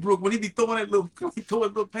tell Westbrook when he be throwing that little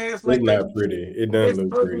pass like it's that. Not pretty. It doesn't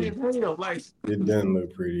look pretty. It doesn't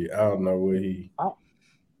look pretty. I don't know what he.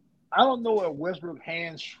 I don't know where Westbrook's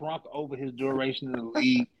hands shrunk over his duration in the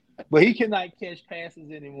league, but he cannot catch passes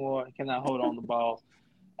anymore. He cannot hold on the ball.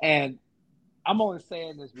 And I'm only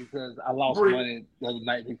saying this because I lost money the other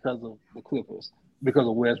night because of the Clippers, because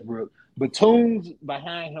of Westbrook. Batum's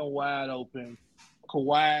behind him wide open.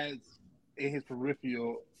 Kawhi's in his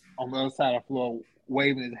peripheral on the other side of the floor,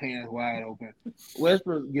 waving his hands wide open.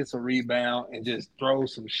 Westbrook gets a rebound and just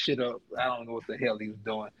throws some shit up. I don't know what the hell he was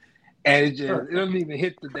doing. And it doesn't even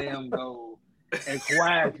hit the damn goal. And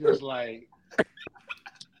Kawhi's just like,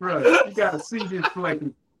 bro, you gotta see this play.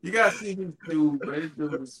 You gotta see this dude, bro. This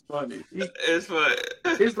dude is funny. It's funny.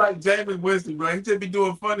 It's like Jameis Winston, bro. He just be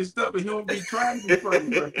doing funny stuff, and he don't be trying to be funny,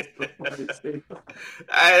 bro.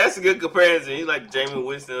 That's a good comparison. He's like Jameis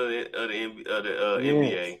Winston of the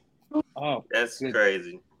NBA. Oh, that's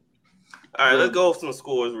crazy. All right, let's go over some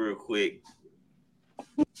scores real quick.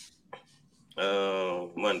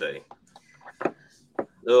 Monday.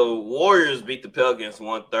 The Warriors beat the Pelicans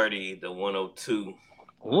 130-102.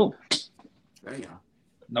 Oh, damn.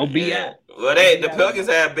 No BS. Yeah. Well, the Pelicans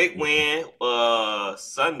had a big win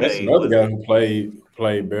Sunday. That's another guy who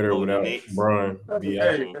played better without Bron.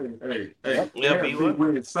 Hey. Big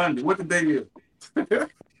win Sunday. What did they do?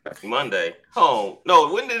 Monday.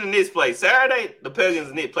 No, when did the Knicks play? Saturday? The Pelicans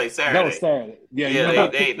and Knicks play Saturday. That was Saturday.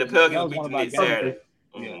 The Pelicans beat the Knicks Saturday.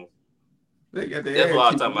 Yeah. That's what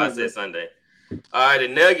I was talking about. I said Sunday. All right, the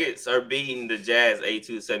Nuggets are beating the Jazz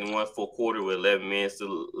 82-71 4 quarter with 11 minutes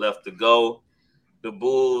left to go. The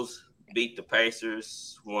Bulls beat the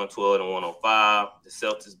Pacers 112-105. The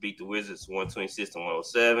Celtics beat the Wizards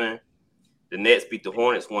 126-107. The Nets beat the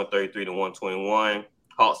Hornets 133-121.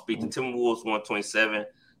 Hawks beat the Timberwolves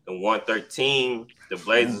 127-113. The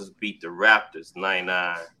Blazers beat the Raptors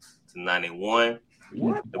 99-91.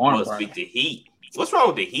 What? The Bucks beat the Heat. What's wrong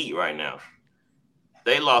with the Heat right now?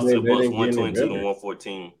 They lost to the Bucks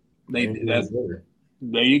 122-114.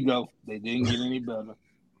 There you go. They didn't get any better.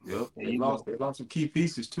 Yep. They lost some key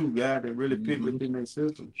pieces too, guys. That really fit within their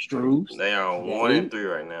system. Struz. They are on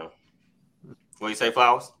 1-3 right now. What you say,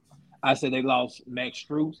 Flowers? I said they lost Max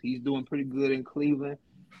Strus. He's doing pretty good in Cleveland.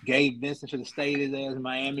 Gabe Vincent should have stayed his ass in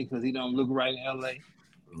Miami because he don't look right in LA.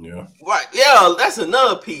 Yeah. Right. Yeah, that's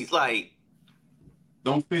another piece. Like,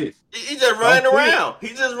 don't fit. He just running around. He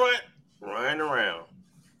just running around.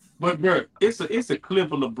 But bro, it's a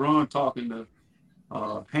clip of LeBron talking to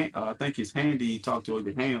I think it's Handy. He talked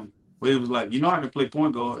to Ham, where it was like, I can play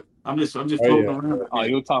point guard. I'm just floating around. Oh,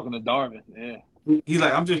 you were talking to Darvin, yeah. He's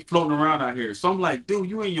like, I'm just floating around out here. So I'm like, dude,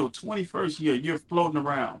 you in your 21st year, you're floating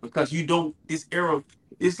around because you don't. This era,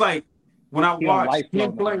 it's like when I watch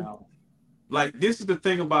him play. Like, this is the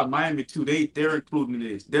thing about Miami too. They're including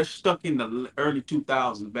this. They're stuck in the early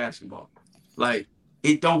 2000s basketball. Like,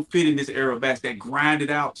 it don't fit in this era of basketball. That grinded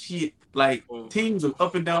out shit. Like, teams are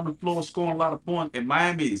up and down the floor scoring a lot of points, and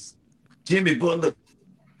Miami's Jimmy Butler.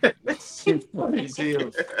 Shit funny as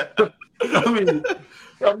hell.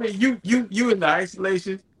 I mean, you in the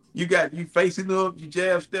isolation. You facing up, you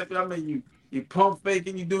jab stepping. I mean, you pump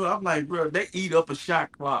faking, you doing. I'm like, bro, they eat up a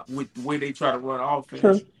shot clock with the way they try to run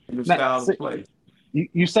offense and the style of play.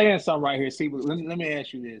 You saying something right here. See, but let me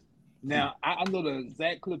ask you this. Now, I know the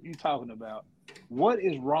exact clip you talking about. What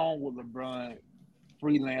is wrong with LeBron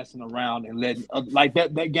freelancing around and letting like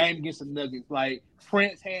that game against the Nuggets? Like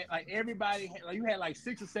Prince had, like everybody had, like you had like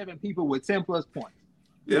 6 or 7 people with 10+ points.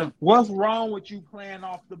 Yeah. What's wrong with you playing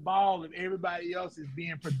off the ball if everybody else is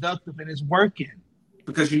being productive and it's working?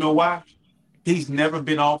 Because you know why? He's never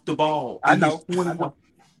been off the ball. I know.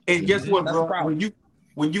 And guess what, bro?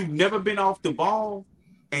 When you've never been off the ball,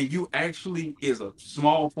 and you actually is a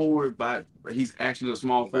small forward, but he's actually a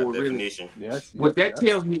small forward. Definition. Yes. What that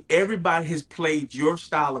tells me, everybody has played your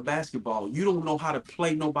style of basketball. You don't know how to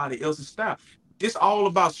play nobody else's style. It's all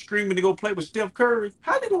about screaming to go play with Steph Curry.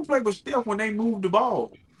 How they gonna play with Steph when they move the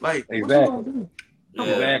ball? Like, exactly.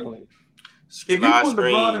 Exactly. If you put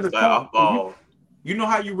LeBron in the corner, you know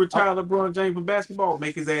how you retire LeBron James from basketball?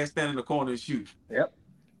 Make his ass stand in the corner and shoot. Yep.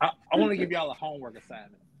 I want to give y'all a homework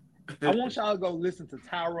assignment. I want y'all to go listen to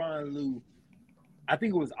Tyronn Lue. I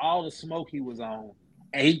think it was All the Smoke he was on,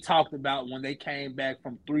 and he talked about when they came back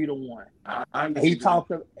from 3-1. He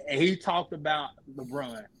talked about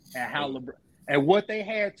LeBron and how LeBron and what they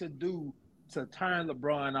had to do to turn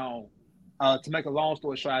LeBron on. To make a long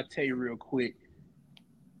story short, I'll tell you real quick.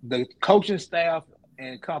 The coaching staff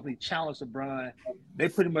and company challenged LeBron. They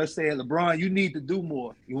pretty much said, LeBron, you need to do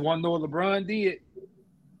more. You want to know what LeBron did?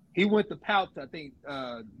 He went to pout. I think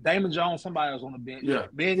Damon Jones, somebody was on the bench. Yeah.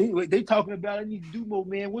 Man, they talking about I need to do more,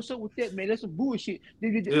 man. What's up with that, man? That's some bullshit.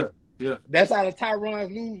 Yeah. That's out of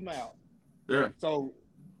Tyronn Lue's mouth. Yeah. So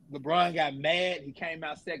LeBron got mad. He came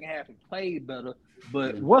out second half and played better.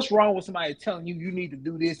 But what's wrong with somebody telling you need to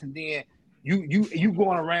do this, and then you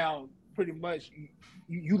going around pretty much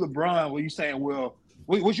you LeBron where you saying, well,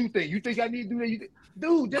 what you think? You think I need to do that?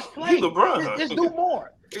 Dude, just play. You LeBron. Just do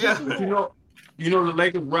more. Yeah. You know the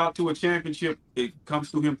Lakers route to a championship, it comes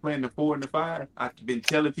through him playing the 4 and the 5. I've been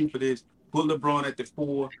telling people this. Put LeBron at the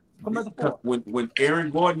 4. When Aaron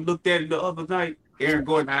Gordon looked at it the other night, Aaron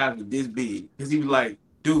Gordon eyes were this big. Because he was like,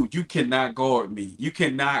 dude, you cannot guard me. You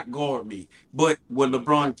cannot guard me. But what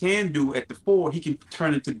LeBron can do at the 4, he can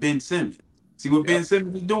turn into Ben Simmons. See what Ben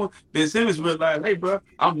Simmons is doing? Ben Simmons realized, hey, bro,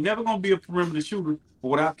 I'm never going to be a perimeter shooter. But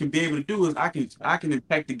what I can be able to do is I can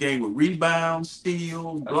impact the game with rebounds,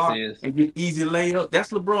 steals, blocks, and get easy layup.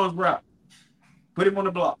 That's LeBron's route. Put him on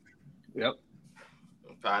the block. Yep.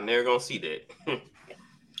 I'm never going to see that.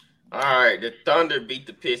 All right. The Thunder beat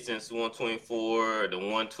the Pistons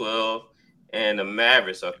 124-112. And the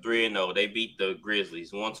Mavericks are 3-0. They beat the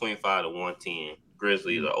Grizzlies 125-110.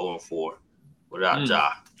 Grizzlies are 0-4 without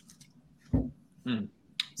Ja.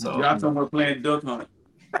 So Ja somewhere playing duck hunt.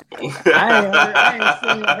 I ain't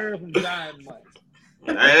seen or heard from Ja much.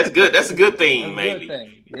 That's good. That's a good thing,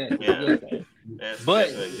 maybe. Yeah. Good thing. But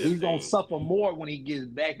he's gonna suffer more when he gets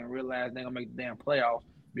back and realize they're gonna make the damn playoffs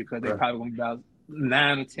because they're probably gonna be about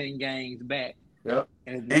 9 or 10 games back. Yep.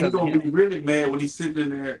 And he's gonna be really mad when he's sitting in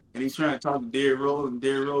there and he's trying to talk to Derrick Rose, and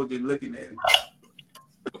Derrick Rose just looking at him.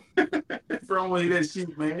 What's wrong with that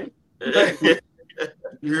shit, man? Like,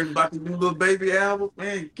 you heard about the new Lil Baby album,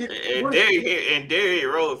 man? Derrick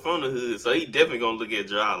Rose from the hood, so he definitely gonna look at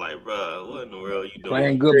Ja like, bro, what in the world you doing?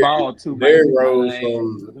 Playing good ball too. Derrick Rose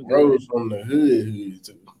from the hood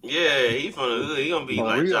too. Yeah, he from the hood. He gonna be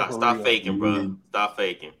like, Ja, stop faking, bro. Stop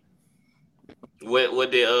faking. What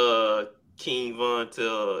did King Von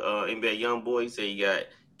tell NBA YoungBoy? He said you got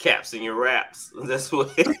caps in your raps. That's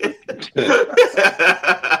what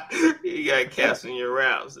you got caps in your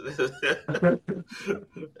raps. That's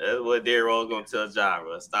what Derrick Rose gonna tell Ja,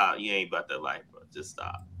 bro. Stop. You ain't about that life, bro. Just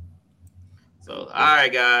stop. So, all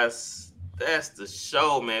right, guys. That's the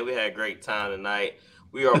show, man. We had a great time tonight.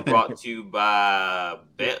 We are brought to you by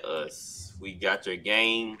Bet Us. We got your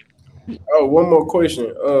game. Oh, one more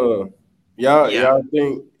question.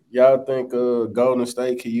 Y'all think Golden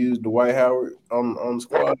State could use Dwight Howard on the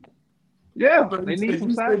squad? Yeah, they need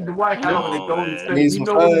some size. Dwight Howard and Golden State. Need some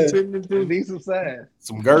size. They need some size.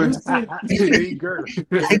 Some girth. They need girth.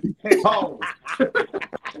 Oh.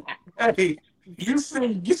 Hey, you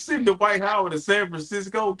send Dwight Howard to San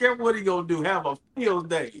Francisco. Guess what he gonna do? Have a field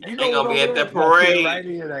day. You know he gonna be at that parade.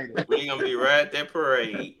 He gonna be right at that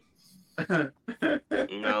parade.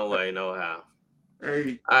 No way, no how.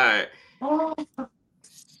 Hey. All right.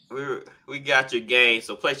 We got your game,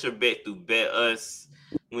 so place your bet through Bet Us.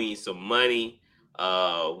 We need some money.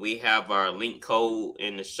 We have our link code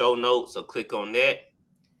in the show notes, so click on that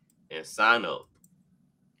and sign up.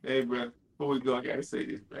 Hey, bro, before we go, I gotta say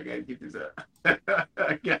this. I gotta get this out.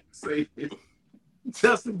 I gotta say this.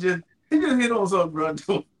 Justin just hit on something, bro.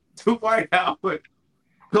 Dwight Howard.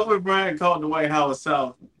 Kobe Bryant called Dwight Howard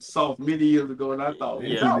soft many years ago, and I thought,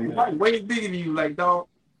 Dwight way bigger than you. Like, dog,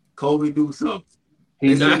 Kobe do something.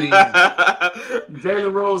 Jalen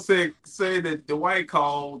Rose said that Dwight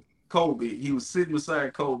called Kobe. He was sitting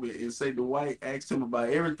beside Kobe and said Dwight asked him about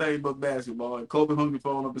everything but basketball. And Kobe hung the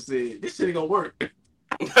phone up and said, "This shit ain't gonna work."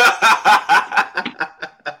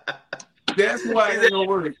 That's why it ain't gonna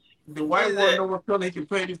work. Dwight want to know what color he can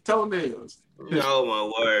paint his toenails. Oh my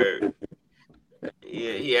word!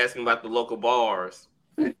 Yeah, he asking about the local bars.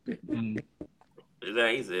 He said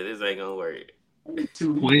this ain't gonna work.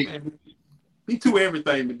 He too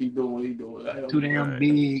everything to be doing. He doing too damn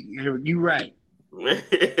big. You right. We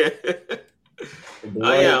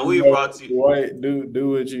brought you. Dwight, do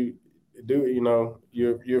what you do. You know,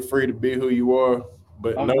 you're free to be who you are,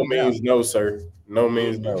 but no means no, sir. No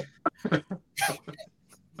means no.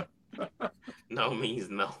 No means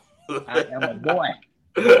no. I am a boy.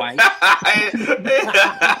 White.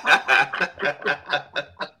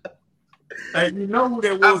 Hey, you know who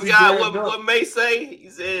that was? I forgot what May say. He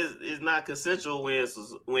says it's not consensual when it's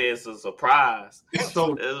a surprise.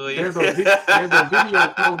 So there's a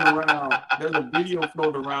video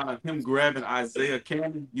floating around of him grabbing Isaiah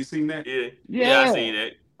Cannon. You seen that? Yeah, I seen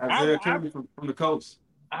that. Isaiah Cannon from the coast.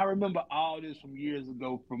 I remember all this from years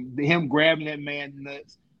ago, from him grabbing that man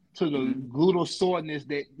nuts to the gluteal soreness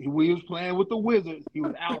that he was playing with the Wizards. He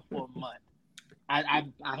was out for a month. I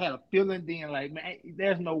had a feeling then, like, man,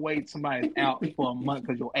 there's no way somebody's out for a month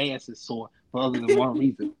because your ass is sore for other than one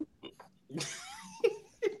reason.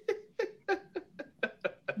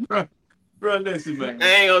 Bro, listen, man. I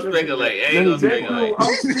ain't gonna speculate.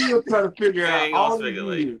 I'm still trying to figure out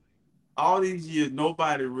all these years,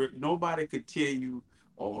 nobody could tell you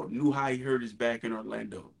or knew how he hurt his back in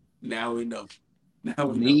Orlando. Now we know.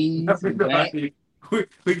 We got it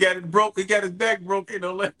broke. He got his back broke in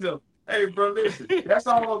Orlando. Hey, bro, listen. That's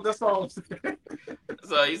all.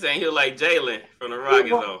 So you saying he was like Jalen from the Rockets,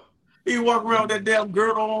 though? He walked around with that damn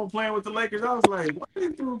girdle on playing with the Lakers. I was like, what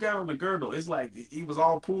did this dude got on the girdle? It's like he was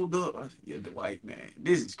all pulled up. I said, yeah, the white man.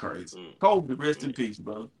 This is crazy. Kobe, rest in peace,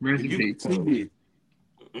 bro. Rest in peace. He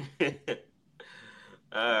did.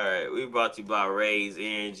 All right, we brought to you by Raise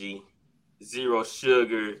Energy. Zero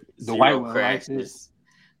sugar, the white zero crashes.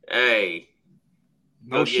 Hey.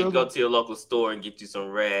 Go to your local store and get you some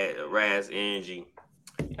Raz Energy.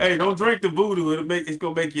 Hey, don't drink the voodoo. It's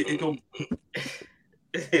gonna make you. I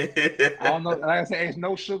don't know. Like I said, there's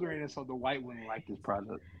no sugar in it, so the white wouldn't like this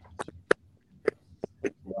product.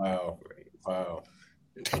 Wow.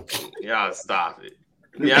 Y'all stop it.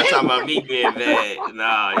 Y'all talking about me being bad.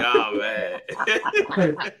 Nah, y'all bad.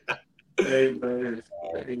 Hey, man.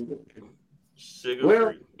 Sugar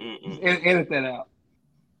free. Edit that out.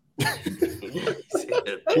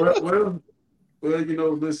 well, you know,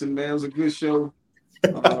 listen, man, it was a good show.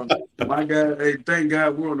 My guy, hey, thank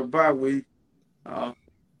God we're on the bye week.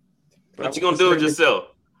 What you gonna do with yourself?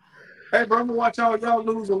 Hey, bro, I'm gonna watch all y'all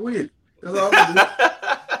lose or win. That's all I'm gonna do.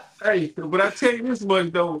 Hey, but I tell you this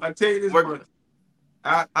much though. Much.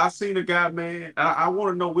 I seen a guy, man. I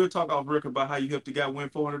want to know. We'll talk off record about how you helped the guy win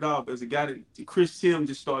 $400. There's a guy that Chris Tim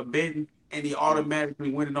just started betting, and he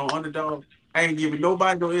automatically winning on underdog. I ain't giving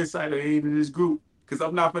nobody no insight or any of this group because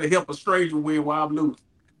I'm not gonna help a stranger win while I'm losing.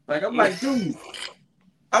 Like I'm like, dude,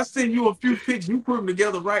 I send you a few picks, you put them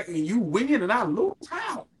together right, and you win, and I lose.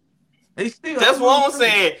 How? They still. That's what I'm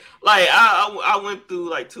saying. Like I went through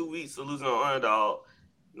like 2 weeks of losing on underdog.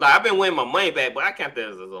 Like I've been winning my money back, but I count that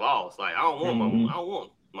as a loss. Like I don't want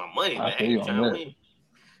my money back. I'm trying to win.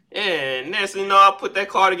 And next thing you know, I put that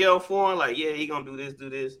card together for him. Like, yeah, he gonna do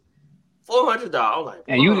this. $400. Like,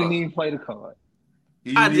 and you didn't even play the card.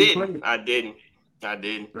 I didn't.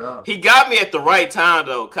 Yeah. He got me at the right time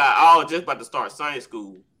though. Cause I was just about to start Sunday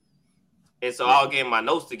school, and so I was getting my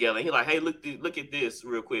notes together. And he like, hey, look at this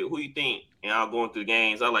real quick. Who you think? And I was going through the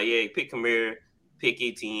games. I was like, yeah, pick Kamara, pick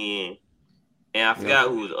ETN. And I forgot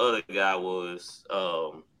who the other guy was.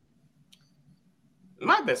 It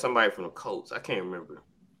might have been somebody from the Colts. I can't remember.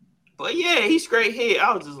 But yeah, he straight hit.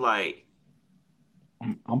 I was just like,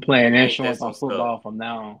 I'm playing insurance on football from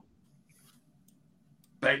now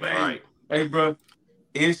on. Right. Hey, bro.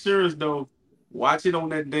 Insurance though. Watch it on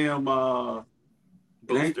that damn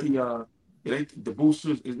it ain't the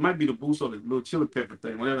boosters. It might be the booster or the little chili pepper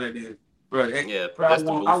thing, whatever that is. Bro,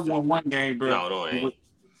 I won one game, bro. No, it ain't.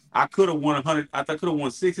 I could have won 100. I could have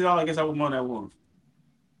won $60. I guess I would have won that one.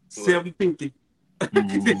 $750.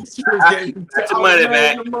 That's your money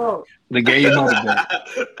back. They gave you money back.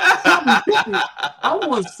 I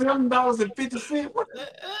won $7.50. What?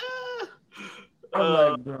 I'm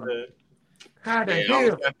like, bro. How the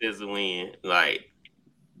hell? This win, like.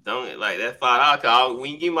 Don't like that $5 call.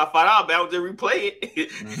 When you give me my $5 back, I'll just replay it.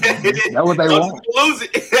 That's what they want. Lose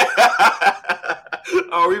it.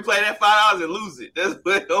 I'll replay that $5 and lose it. That's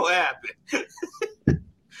what's gonna happen.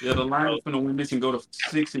 Yeah, the Lions gonna win this and go to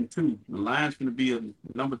 6-2. The Lions gonna be a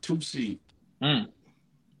number 2 seed.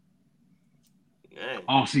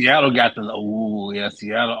 Oh, Seattle got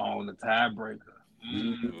Seattle on the tiebreaker.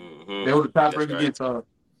 Mm-hmm. They were the tiebreaker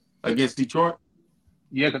against Detroit.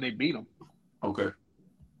 Yeah, because they beat them. Okay.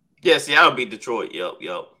 Yeah, Seattle beat Detroit. Yep.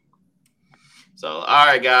 So, all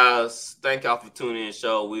right, guys. Thank y'all for tuning in the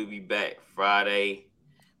show. We'll be back Friday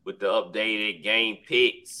with the updated game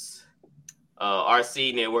picks.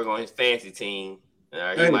 RC Network on his fantasy team.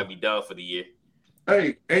 He might be done for the year.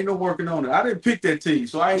 Hey, ain't no working on it. I didn't pick that team,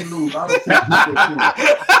 so I ain't lose. I don't pick that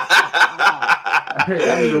team.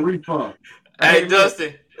 I need a refund. Hey,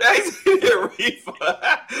 Dustin. I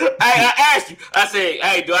asked you. I said,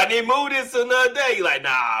 "Hey, do I need to move this another day?" You're like,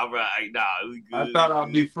 "Nah, bro. Nah, we good." I thought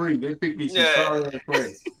I'd be free. They picked me some sorry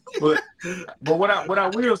place. But what I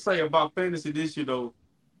will say about fantasy this year though,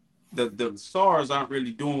 the stars aren't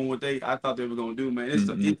really doing what I thought they were gonna do, man. It's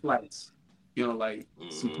the inflights. You know, like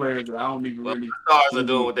some players that I don't even really. The stars are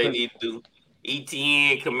doing what they need to do.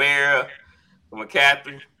 ETN, Kamara,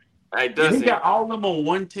 McCaffrey. Hey, Dustin. He got all of them on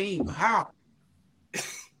one team. How?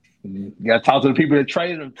 You got to talk to the people that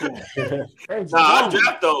traded them to him.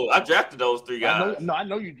 I drafted those 3 guys. I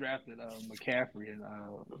know you drafted McCaffrey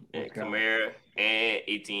and Kamara and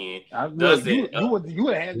Etienne. You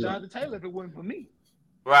would have had Jonathan Taylor if it wasn't for me.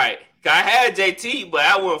 Right. I had JT, but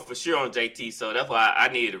I wasn't for sure on JT, so that's why I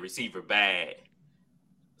needed a receiver bad.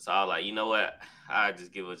 So I was like, you know what? I'll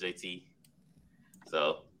just give it JT.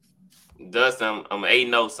 So, Dustin, I'm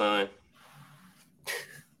 8-0, son.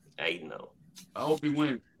 8-0. I hope he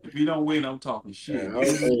wins. If you don't win, I'm talking shit.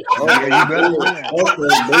 Hey,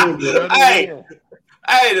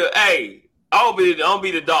 I'll be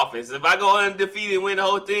the Dolphins. If I go undefeated and win the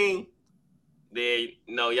whole thing, then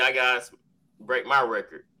y'all guys break my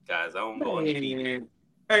record, guys. I don't go undefeated.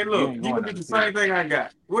 Hey, look, you can get the same thing I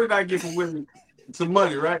got. What did I get from winning? Some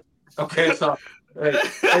money, right? Okay, so look,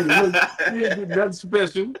 you ain't get nothing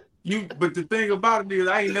special. But the thing about it is,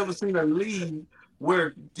 I ain't never seen a league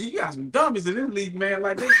where you got some dummies in this league, man.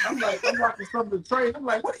 Like I'm watching something to trade. I'm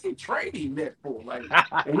like, what are you trading that for? Like,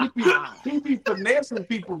 and he be finessing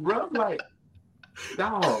people, bro. I'm like,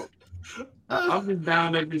 dog. I'm just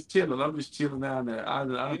down there just chilling. I'm just chilling down there.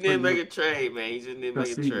 You didn't make a trade, man. You just didn't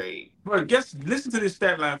make a trade. Bro, listen to this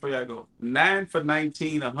stat line for y'all go. 9 for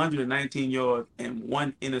 19, 119 yards, and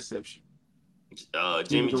 1 interception.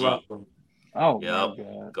 Jimmy G. Oh, yep.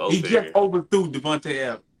 My God. He just overthrew Devontae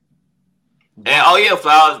Adams. And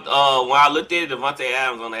Flowers. When I looked at it, Devontae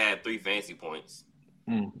Adams only had 3 fantasy points.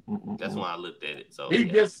 That's when I looked at it. So he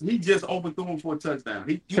just overthrew him for a touchdown.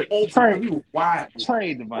 He was wide.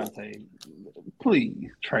 Trade Devontae,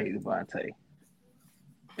 please. Trade Devontae.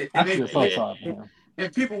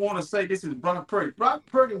 And people want to say this is Brock Purdy. Brock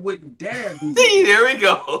Purdy wouldn't dare do See, there we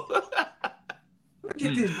go. Look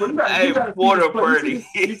at this, bro. Hey, Porter Purdy.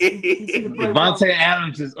 Devontae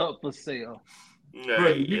Adams is up for sale.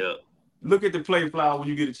 Right, yeah. Look at the play flower when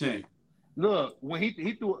you get a chance. Look, when he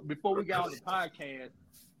threw it before we got on the podcast,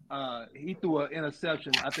 he threw an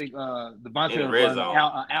interception. I think Devontae was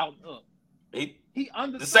out and up. He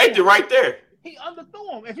underthrew the safety right there. He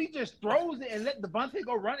underthrew him. If he just throws it and let Devontae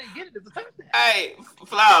go run and get it, it's a touchdown. Hey,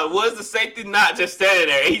 Flower, was the safety not just standing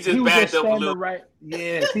there? He just backed up a little. Right.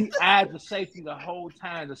 Yes, he eyed the safety the whole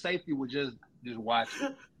time. The safety was just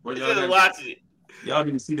watching. Well, just watching it. Y'all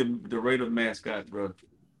didn't see the Raiders mascot, bro.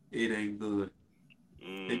 It ain't good.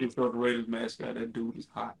 They just throw the Raiders mascot. That dude is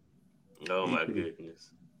hot. Oh, my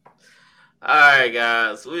goodness. All right,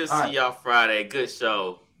 guys. We'll see y'all Friday. Good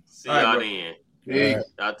show. See y'all then. Yeah.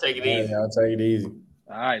 Y'all take it easy. Y'all take it easy.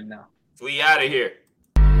 All right, now. We out of here.